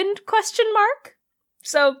husband, ?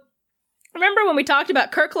 So remember when we talked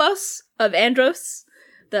about Kerkulos of Andros,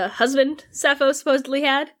 the husband Sappho supposedly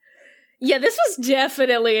had? Yeah, this was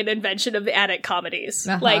definitely an invention of the Attic comedies.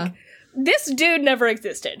 Uh-huh. Like, this dude never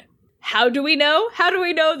existed. How do we know? How do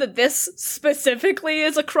we know that this specifically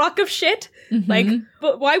is a crock of shit? Mm-hmm. Like,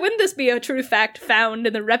 but why wouldn't this be a true fact found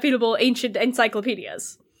in the reputable ancient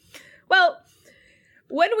encyclopedias? Well,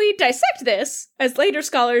 when we dissect this, as later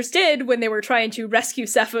scholars did when they were trying to rescue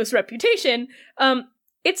Sappho's reputation,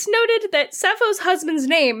 it's noted that Sappho's husband's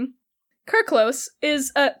name, Kerkulos,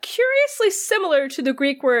 is curiously similar to the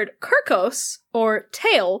Greek word kerkos, or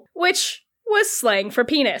tail, which was slang for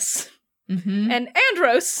penis. Mm-hmm. And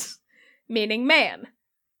andros, meaning man.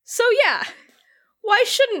 So yeah, why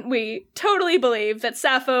shouldn't we totally believe that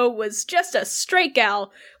Sappho was just a straight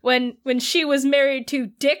gal when she was married to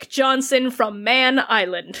Dick Johnson from Man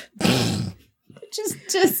Island?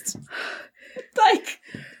 just like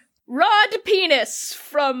Rod Penis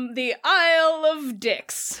from the Isle of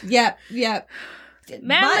Dicks. Yep.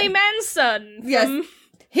 Manly Manson from... Yes.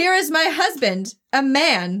 Here is my husband, a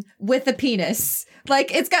man with a penis.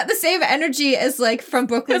 Like, it's got the same energy as, like, from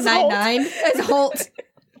Brooklyn Nine-Nine, as Holt.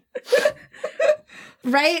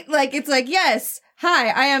 Right? Like, it's like, yes, hi,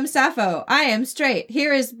 I am Sappho. I am straight.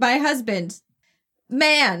 Here is my husband.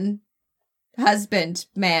 Man. Husband.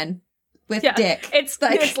 Man. With dick. It's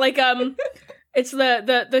like it's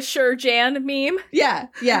the Sure Jan meme. Yeah.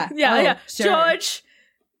 Yeah. Sure. George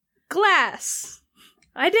Glass.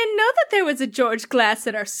 I didn't know that there was a George Glass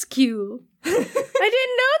at our school. I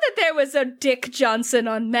didn't know that there was a Dick Johnson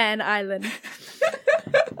on Man Island.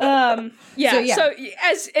 So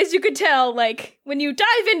as you could tell, like, when you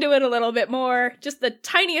dive into it a little bit more, just the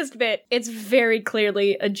tiniest bit, it's very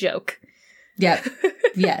clearly a joke. Yep.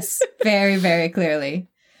 Yes. Very, very clearly.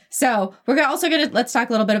 So we're let's talk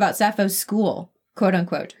a little bit about Sappho's school, quote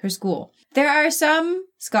unquote, her school. There are some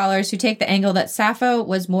scholars who take the angle that Sappho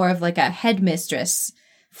was more of like a headmistress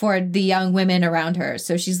for the young women around her.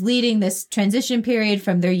 So she's leading this transition period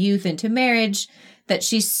from their youth into marriage, that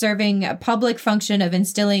she's serving a public function of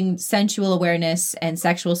instilling sensual awareness and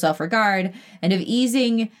sexual self-regard, and of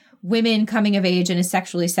easing women coming of age in a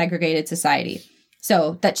sexually segregated society.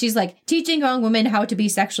 So that she's like teaching young women how to be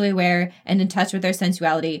sexually aware and in touch with their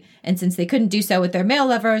sensuality. And since they couldn't do so with their male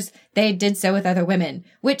lovers, they did so with other women,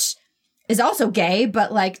 which is also gay,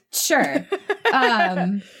 but like, sure.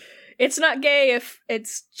 It's not gay if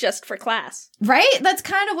it's just for class. Right? That's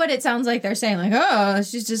kind of what it sounds like they're saying. Like, oh,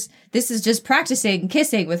 this is just practicing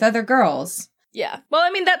kissing with other girls. Yeah. Well,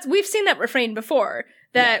 I mean, we've seen that refrain before,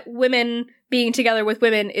 that women being together with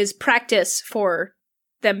women is practice for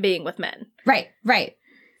them being with men. Right.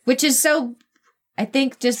 Which is so, I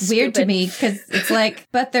think, just weird to me, because it's like,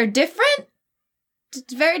 but they're different.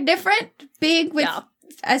 It's very different being with,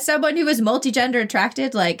 as someone who is multigender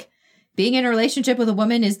attracted, like, being in a relationship with a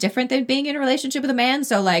woman is different than being in a relationship with a man.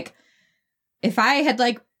 So like, if I had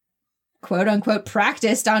like, quote unquote,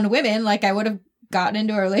 practiced on women, like I would have gotten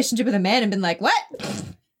into a relationship with a man and been like, what?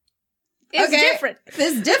 It's different.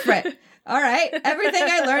 This is different. All right. Everything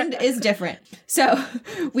I learned is different. So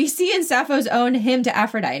we see in Sappho's own hymn to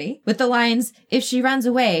Aphrodite with the lines, if she runs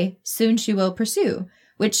away, soon she will pursue,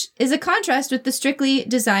 which is a contrast with the strictly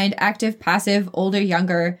designed active, passive, older,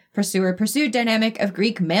 younger, pursuer, pursued dynamic of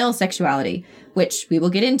Greek male sexuality, which we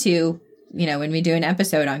will get into, you know, when we do an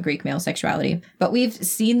episode on Greek male sexuality. But we've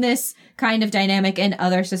seen this kind of dynamic in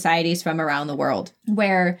other societies from around the world,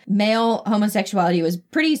 where male homosexuality was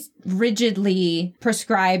pretty rigidly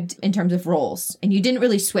prescribed in terms of roles, and you didn't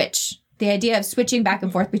really switch. The idea of switching back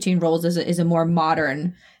and forth between roles is a more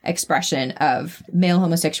modern expression of male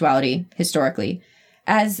homosexuality historically.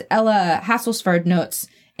 As Ella Hasselford notes,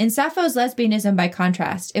 in Sappho's lesbianism, by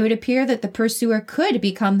contrast, it would appear that the pursuer could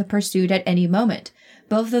become the pursued at any moment.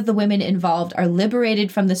 Both of the women involved are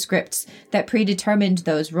liberated from the scripts that predetermined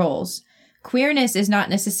those roles. Queerness is not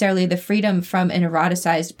necessarily the freedom from an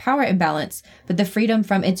eroticized power imbalance, but the freedom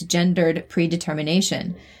from its gendered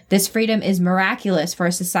predetermination. This freedom is miraculous for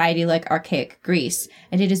a society like archaic Greece,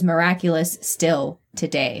 and it is miraculous still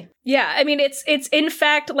today. Yeah, I mean, it's in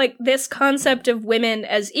fact like this concept of women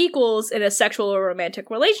as equals in a sexual or romantic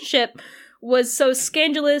relationship was so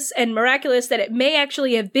scandalous and miraculous that it may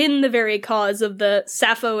actually have been the very cause of the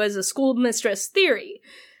Sappho as a schoolmistress theory.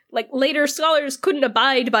 Like, later scholars couldn't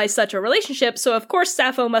abide by such a relationship, so of course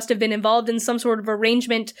Sappho must have been involved in some sort of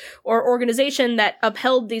arrangement or organization that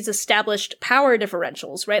upheld these established power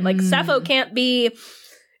differentials, right? Like, Sappho can't be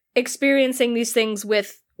experiencing these things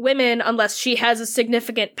with women unless she has a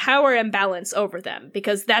significant power imbalance over them,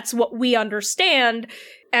 because that's what we understand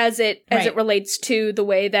as it relates to the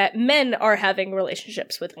way that men are having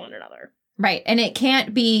relationships with one another. Right. And it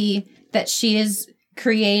can't be that she is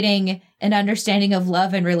creating an understanding of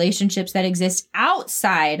love and relationships that exist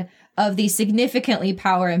outside of the significantly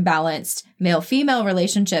power imbalanced male-female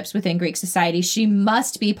relationships within Greek society. She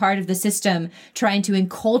must be part of the system trying to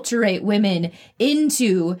enculturate women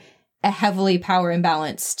into a heavily power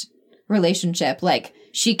imbalanced relationship. Like,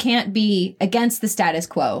 she can't be against the status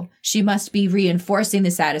quo. She must be reinforcing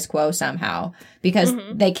the status quo somehow, because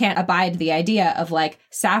they can't abide the idea of like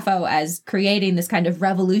Sappho as creating this kind of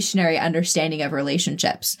revolutionary understanding of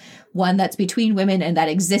relationships, one that's between women and that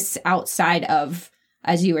exists outside of,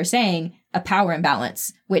 as you were saying, a power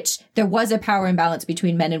imbalance, which there was a power imbalance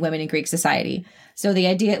between men and women in Greek society. So the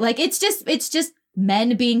idea, like, it's just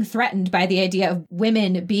men being threatened by the idea of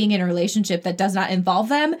women being in a relationship that does not involve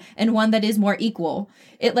them and one that is more equal.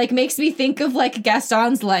 It like makes me think of like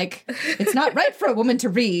Gaston's like, it's not right for a woman to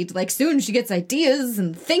read. Like, soon she gets ideas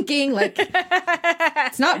and thinking, like,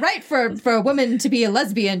 it's not right for a woman to be a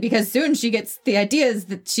lesbian because soon she gets the ideas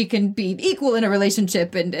that she can be equal in a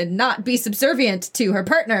relationship and not be subservient to her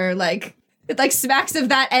partner. Like, it like smacks of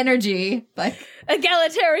that energy. Like,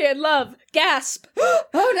 egalitarian love. Gasp.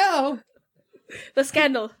 Oh no. The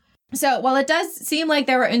scandal. So while it does seem like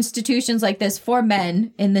there were institutions like this for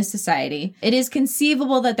men in this society, it is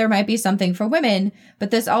conceivable that there might be something for women,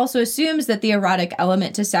 but this also assumes that the erotic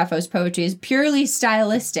element to Sappho's poetry is purely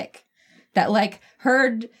stylistic. That like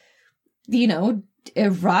her, you know,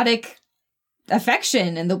 erotic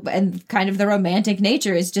affection and kind of the romantic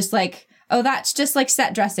nature is just like, oh, that's just like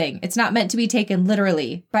set dressing. It's not meant to be taken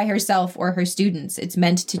literally by herself or her students. It's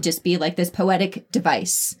meant to just be like this poetic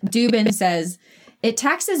device. Dubin says, it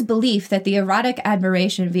taxes belief that the erotic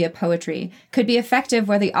admiration via poetry could be effective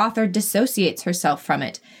where the author dissociates herself from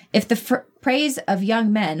it. If the praise of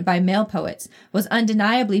young men by male poets was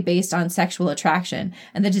undeniably based on sexual attraction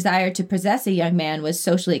and the desire to possess a young man was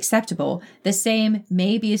socially acceptable, the same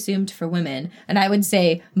may be assumed for women, and I would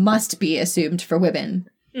say must be assumed for women.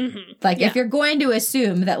 Like, if you're going to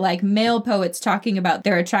assume that, like, male poets talking about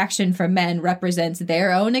their attraction for men represents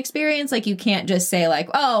their own experience, like, you can't just say, like,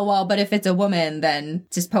 oh, well, but if it's a woman, then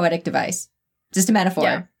just poetic device. Just a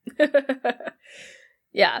metaphor.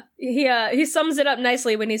 Yeah. He sums it up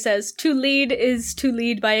nicely when he says, to lead is to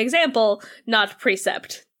lead by example, not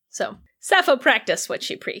precept. So, Sappho practiced what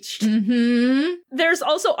she preached. There's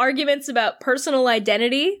also arguments about personal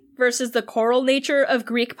identity versus the choral nature of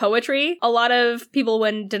Greek poetry. A lot of people,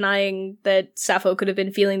 when denying that Sappho could have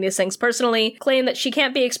been feeling these things personally, claim that she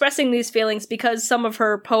can't be expressing these feelings because some of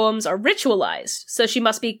her poems are ritualized. So she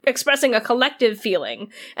must be expressing a collective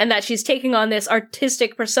feeling, and that she's taking on this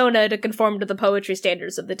artistic persona to conform to the poetry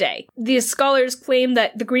standards of the day. These scholars claim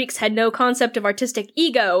that the Greeks had no concept of artistic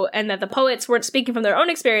ego, and that the poets weren't speaking from their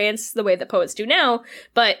own experience the way that poets do now,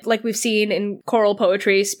 but like we've seen in choral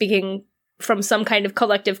poetry, speaking from some kind of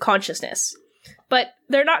collective consciousness. But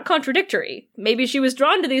they're not contradictory. Maybe she was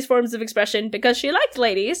drawn to these forms of expression because she liked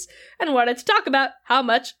ladies and wanted to talk about how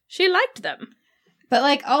much she liked them. But,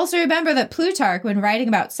 like, also remember that Plutarch, when writing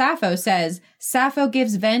about Sappho, says, Sappho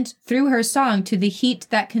gives vent through her song to the heat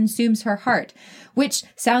that consumes her heart. Which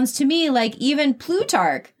sounds to me like even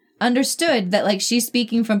Plutarch understood that, like, she's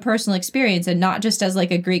speaking from personal experience and not just as,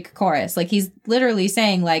 like, a Greek chorus. Like, he's literally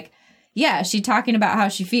saying, like, yeah, she's talking about how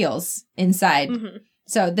she feels inside. Mm-hmm.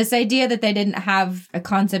 So this idea that they didn't have a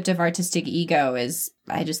concept of artistic ego is,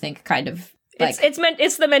 I just think, kind of... Like,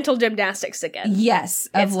 it's the mental gymnastics again. Yes,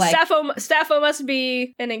 of like Sappho must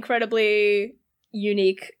be an incredibly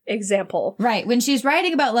unique example. Right. When she's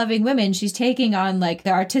writing about loving women, she's taking on like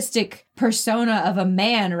the artistic persona of a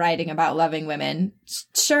man writing about loving women.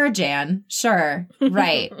 Sure, Jan. Sure.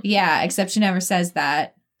 Right. Yeah, except she never says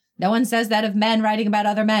that. No one says that of men writing about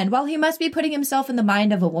other men. Well, he must be putting himself in the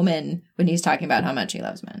mind of a woman when he's talking about how much he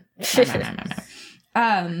loves men.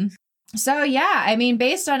 So, yeah, I mean,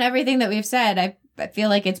 based on everything that we've said, I feel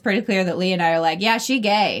like it's pretty clear that Lee and I are like, yeah, she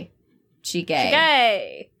gay. She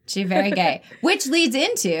gay. She very gay. Which leads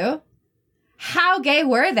into, how gay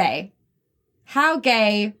were they? How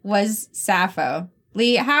gay was Sappho?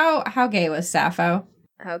 Lee, how gay was Sappho?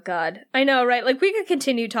 Oh, God. I know, right? Like, we could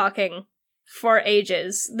continue talking for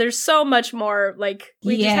ages. There's so much more, like,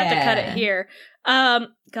 we just have to cut it here.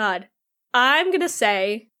 God. I'm gonna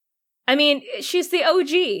say, I mean, she's the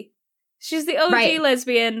OG. She's the OG right.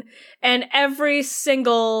 lesbian, and every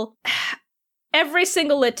single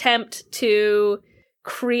attempt to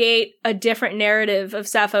create a different narrative of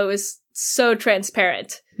Sappho is so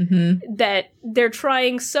transparent that they're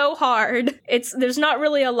trying so hard. There's not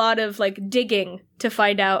really a lot of like digging to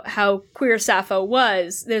find out how queer Sappho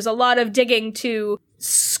was. There's a lot of digging to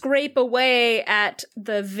scrape away at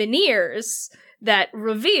the veneers that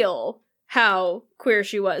reveal how queer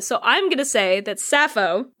she was. So I'm gonna say that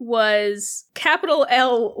Sappho was capital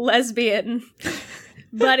L lesbian,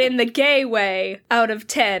 but in the gay way, out of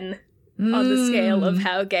 10 on the scale of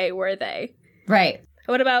how gay were they. Right.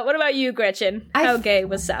 What about you, Gretchen? How gay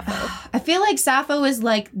was Sappho? I feel like Sappho is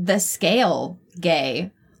like the scale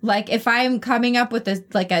gay. Like if I'm coming up with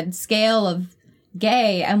a scale of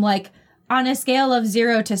gay, I'm like, on a scale of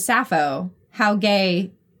 0 to Sappho, how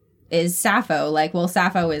gay is Sappho? Like, well,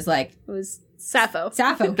 Sappho is like... It was Sappho.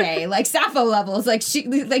 Sappho gay. Like, Sappho levels. Like, she,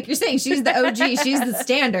 like you're saying, she's the OG. She's the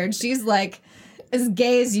standard. She's, like, as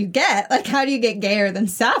gay as you get. Like, how do you get gayer than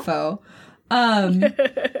Sappho?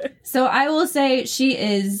 So I will say she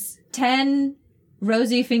is 10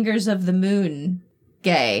 rosy fingers of the moon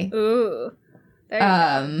gay. Ooh. There you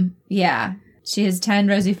go. Yeah. She has 10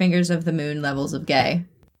 rosy fingers of the moon levels of gay.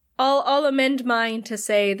 I'll amend mine to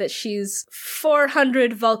say that she's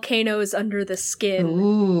 400 volcanoes under the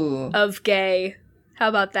skin of gay. How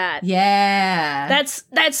about that? Yeah.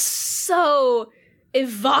 That's so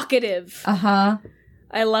evocative. Uh-huh.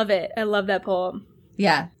 I love it. I love that poem.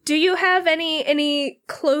 Yeah. Do you have any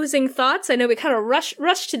closing thoughts? I know we kind of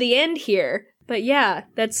rushed to the end here, but yeah,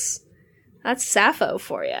 that's Sappho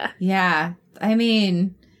for you. Yeah. I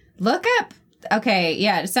mean, look up. Okay,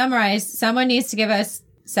 yeah, to summarize, someone needs to give us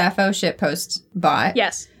Sappho shitpost bot.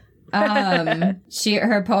 Yes.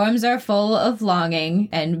 Her poems are full of longing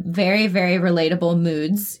and very, very relatable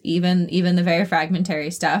moods, even the very fragmentary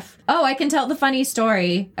stuff. Oh, I can tell the funny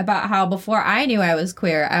story about how before I knew I was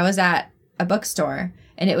queer, I was at a bookstore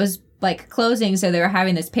and it was like closing, so they were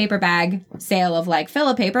having this paper bag sale of like fill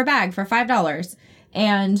a paper bag for $5.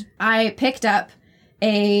 And I picked up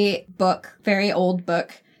a book, very old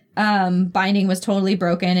book. Binding was totally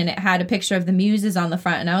broken and it had a picture of the muses on the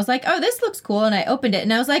front, and I was like, oh, this looks cool, and I opened it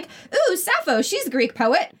and I was like, ooh, Sappho, she's a Greek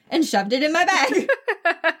poet, and shoved it in my bag.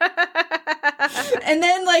 And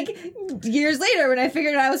then like years later when I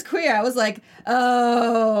figured I was queer, I was like,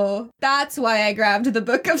 oh, that's why I grabbed the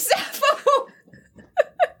book of Sappho.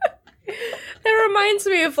 That reminds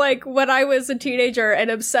me of like when I was a teenager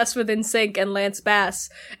and obsessed with NSYNC and Lance Bass,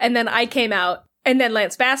 and then I came out. And then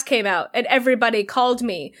Lance Bass came out, and everybody called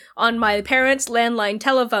me on my parents' landline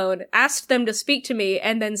telephone, asked them to speak to me,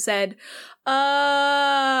 and then said,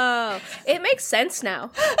 oh, it makes sense now.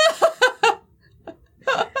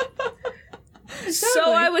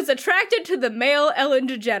 So I was attracted to the male Ellen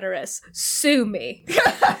DeGeneres. Sue me.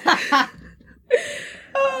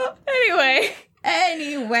 Anyway.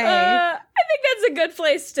 I think that's a good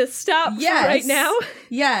place to stop for right now.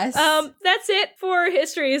 Yes. That's it for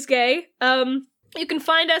History is Gay. You can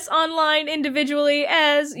find us online individually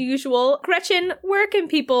as usual. Gretchen, where can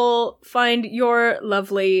people find your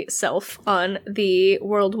lovely self on the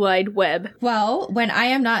World Wide Web? Well, when I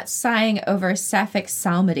am not sighing over sapphic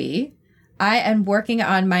psalmody, I am working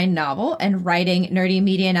on my novel and writing nerdy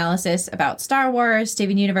media analysis about Star Wars,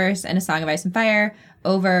 Steven Universe, and A Song of Ice and Fire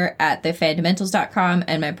over at thefandamentals.com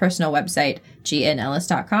and my personal website,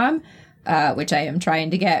 gnellis.com, which I am trying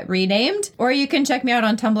to get renamed. Or you can check me out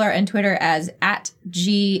on Tumblr and Twitter as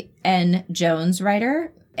 @GNJonesWriter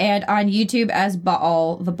and on YouTube as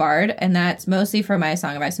Baal the Bard, and that's mostly for my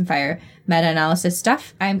Song of Ice and Fire meta-analysis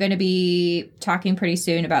stuff. I'm going to be talking pretty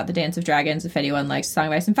soon about the Dance of Dragons if anyone likes Song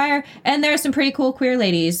of Ice and Fire, and there are some pretty cool queer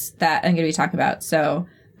ladies that I'm going to be talking about, so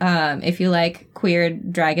if you like queer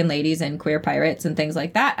dragon ladies and queer pirates and things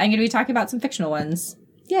like that, I'm going to be talking about some fictional ones.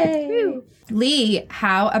 Yay! Woo. Lee,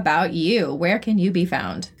 how about you? Where can you be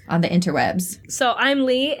found on the interwebs? So I'm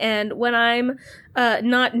Lee, and when I'm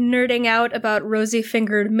not nerding out about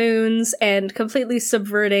rosy-fingered moons and completely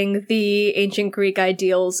subverting the ancient Greek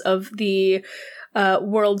ideals of the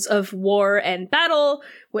worlds of war and battle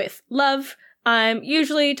with love, I'm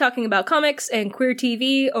usually talking about comics and queer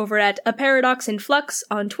TV over at A Paradox in Flux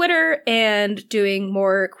on Twitter and doing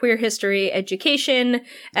more queer history education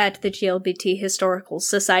at the GLBT Historical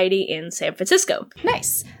Society in San Francisco.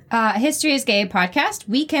 Nice. History is Gay podcast.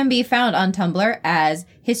 We can be found on Tumblr as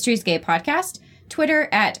History is Gay podcast, Twitter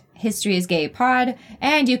at History is Gay pod,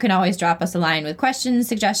 and you can always drop us a line with questions,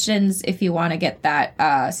 suggestions if you want to get that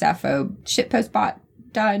Sappho shitpost bot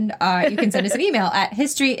done. You can send us an email at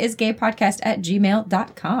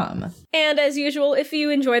historyisgaypodcast@gmail.com. And as usual, if you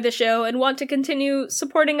enjoy the show and want to continue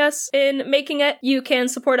supporting us in making it, you can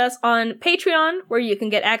support us on Patreon, where you can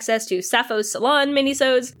get access to Sappho's Salon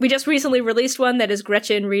minisodes. We just recently released one that is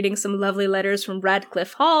Gretchen reading some lovely letters from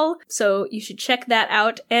Radcliffe Hall, so you should check that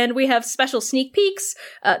out. And we have special sneak peeks,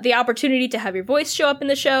 the opportunity to have your voice show up in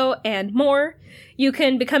the show, and more. You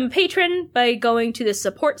can become a patron by going to the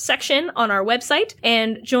support section on our website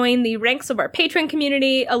and join the ranks of our patron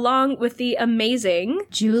community along with the amazing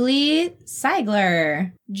Julie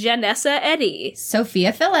Seigler, Janessa Eddy,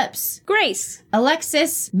 Sophia Phillips, Grace,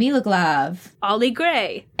 Alexis Miloglav, Ollie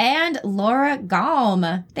Gray, and Laura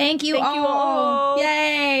Galm. Thank you all.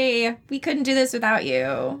 Yay! We couldn't do this without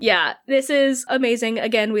you. Yeah, this is amazing.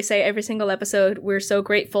 Again, we say every single episode, we're so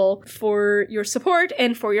grateful for your support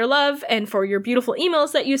and for your love and for your beautiful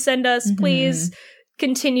emails that you send us. Mm-hmm. Please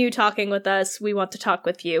continue talking with us. We want to talk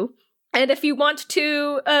with you. And if you want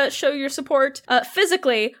to show your support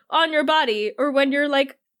physically on your body or when you're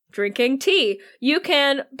like drinking tea, you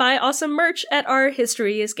can buy awesome merch at our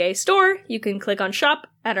History is Gay store. You can click on shop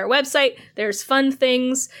at our website. There's fun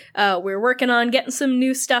things. We're working on getting some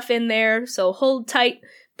new stuff in there, so hold tight.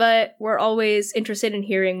 But we're always interested in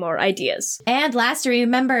hearing more ideas. And lastly,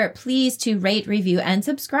 remember, please to rate, review, and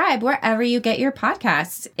subscribe wherever you get your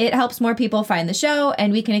podcasts. It helps more people find the show,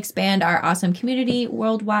 and we can expand our awesome community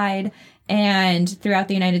worldwide and throughout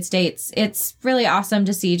the United States. It's really awesome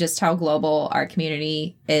to see just how global our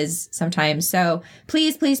community is sometimes. So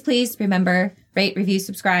please, please, please remember, rate, review,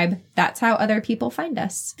 subscribe. That's how other people find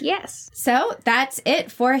us. Yes. So that's it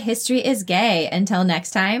for History is Gay. Until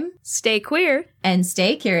next time, stay queer and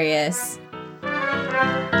stay curious.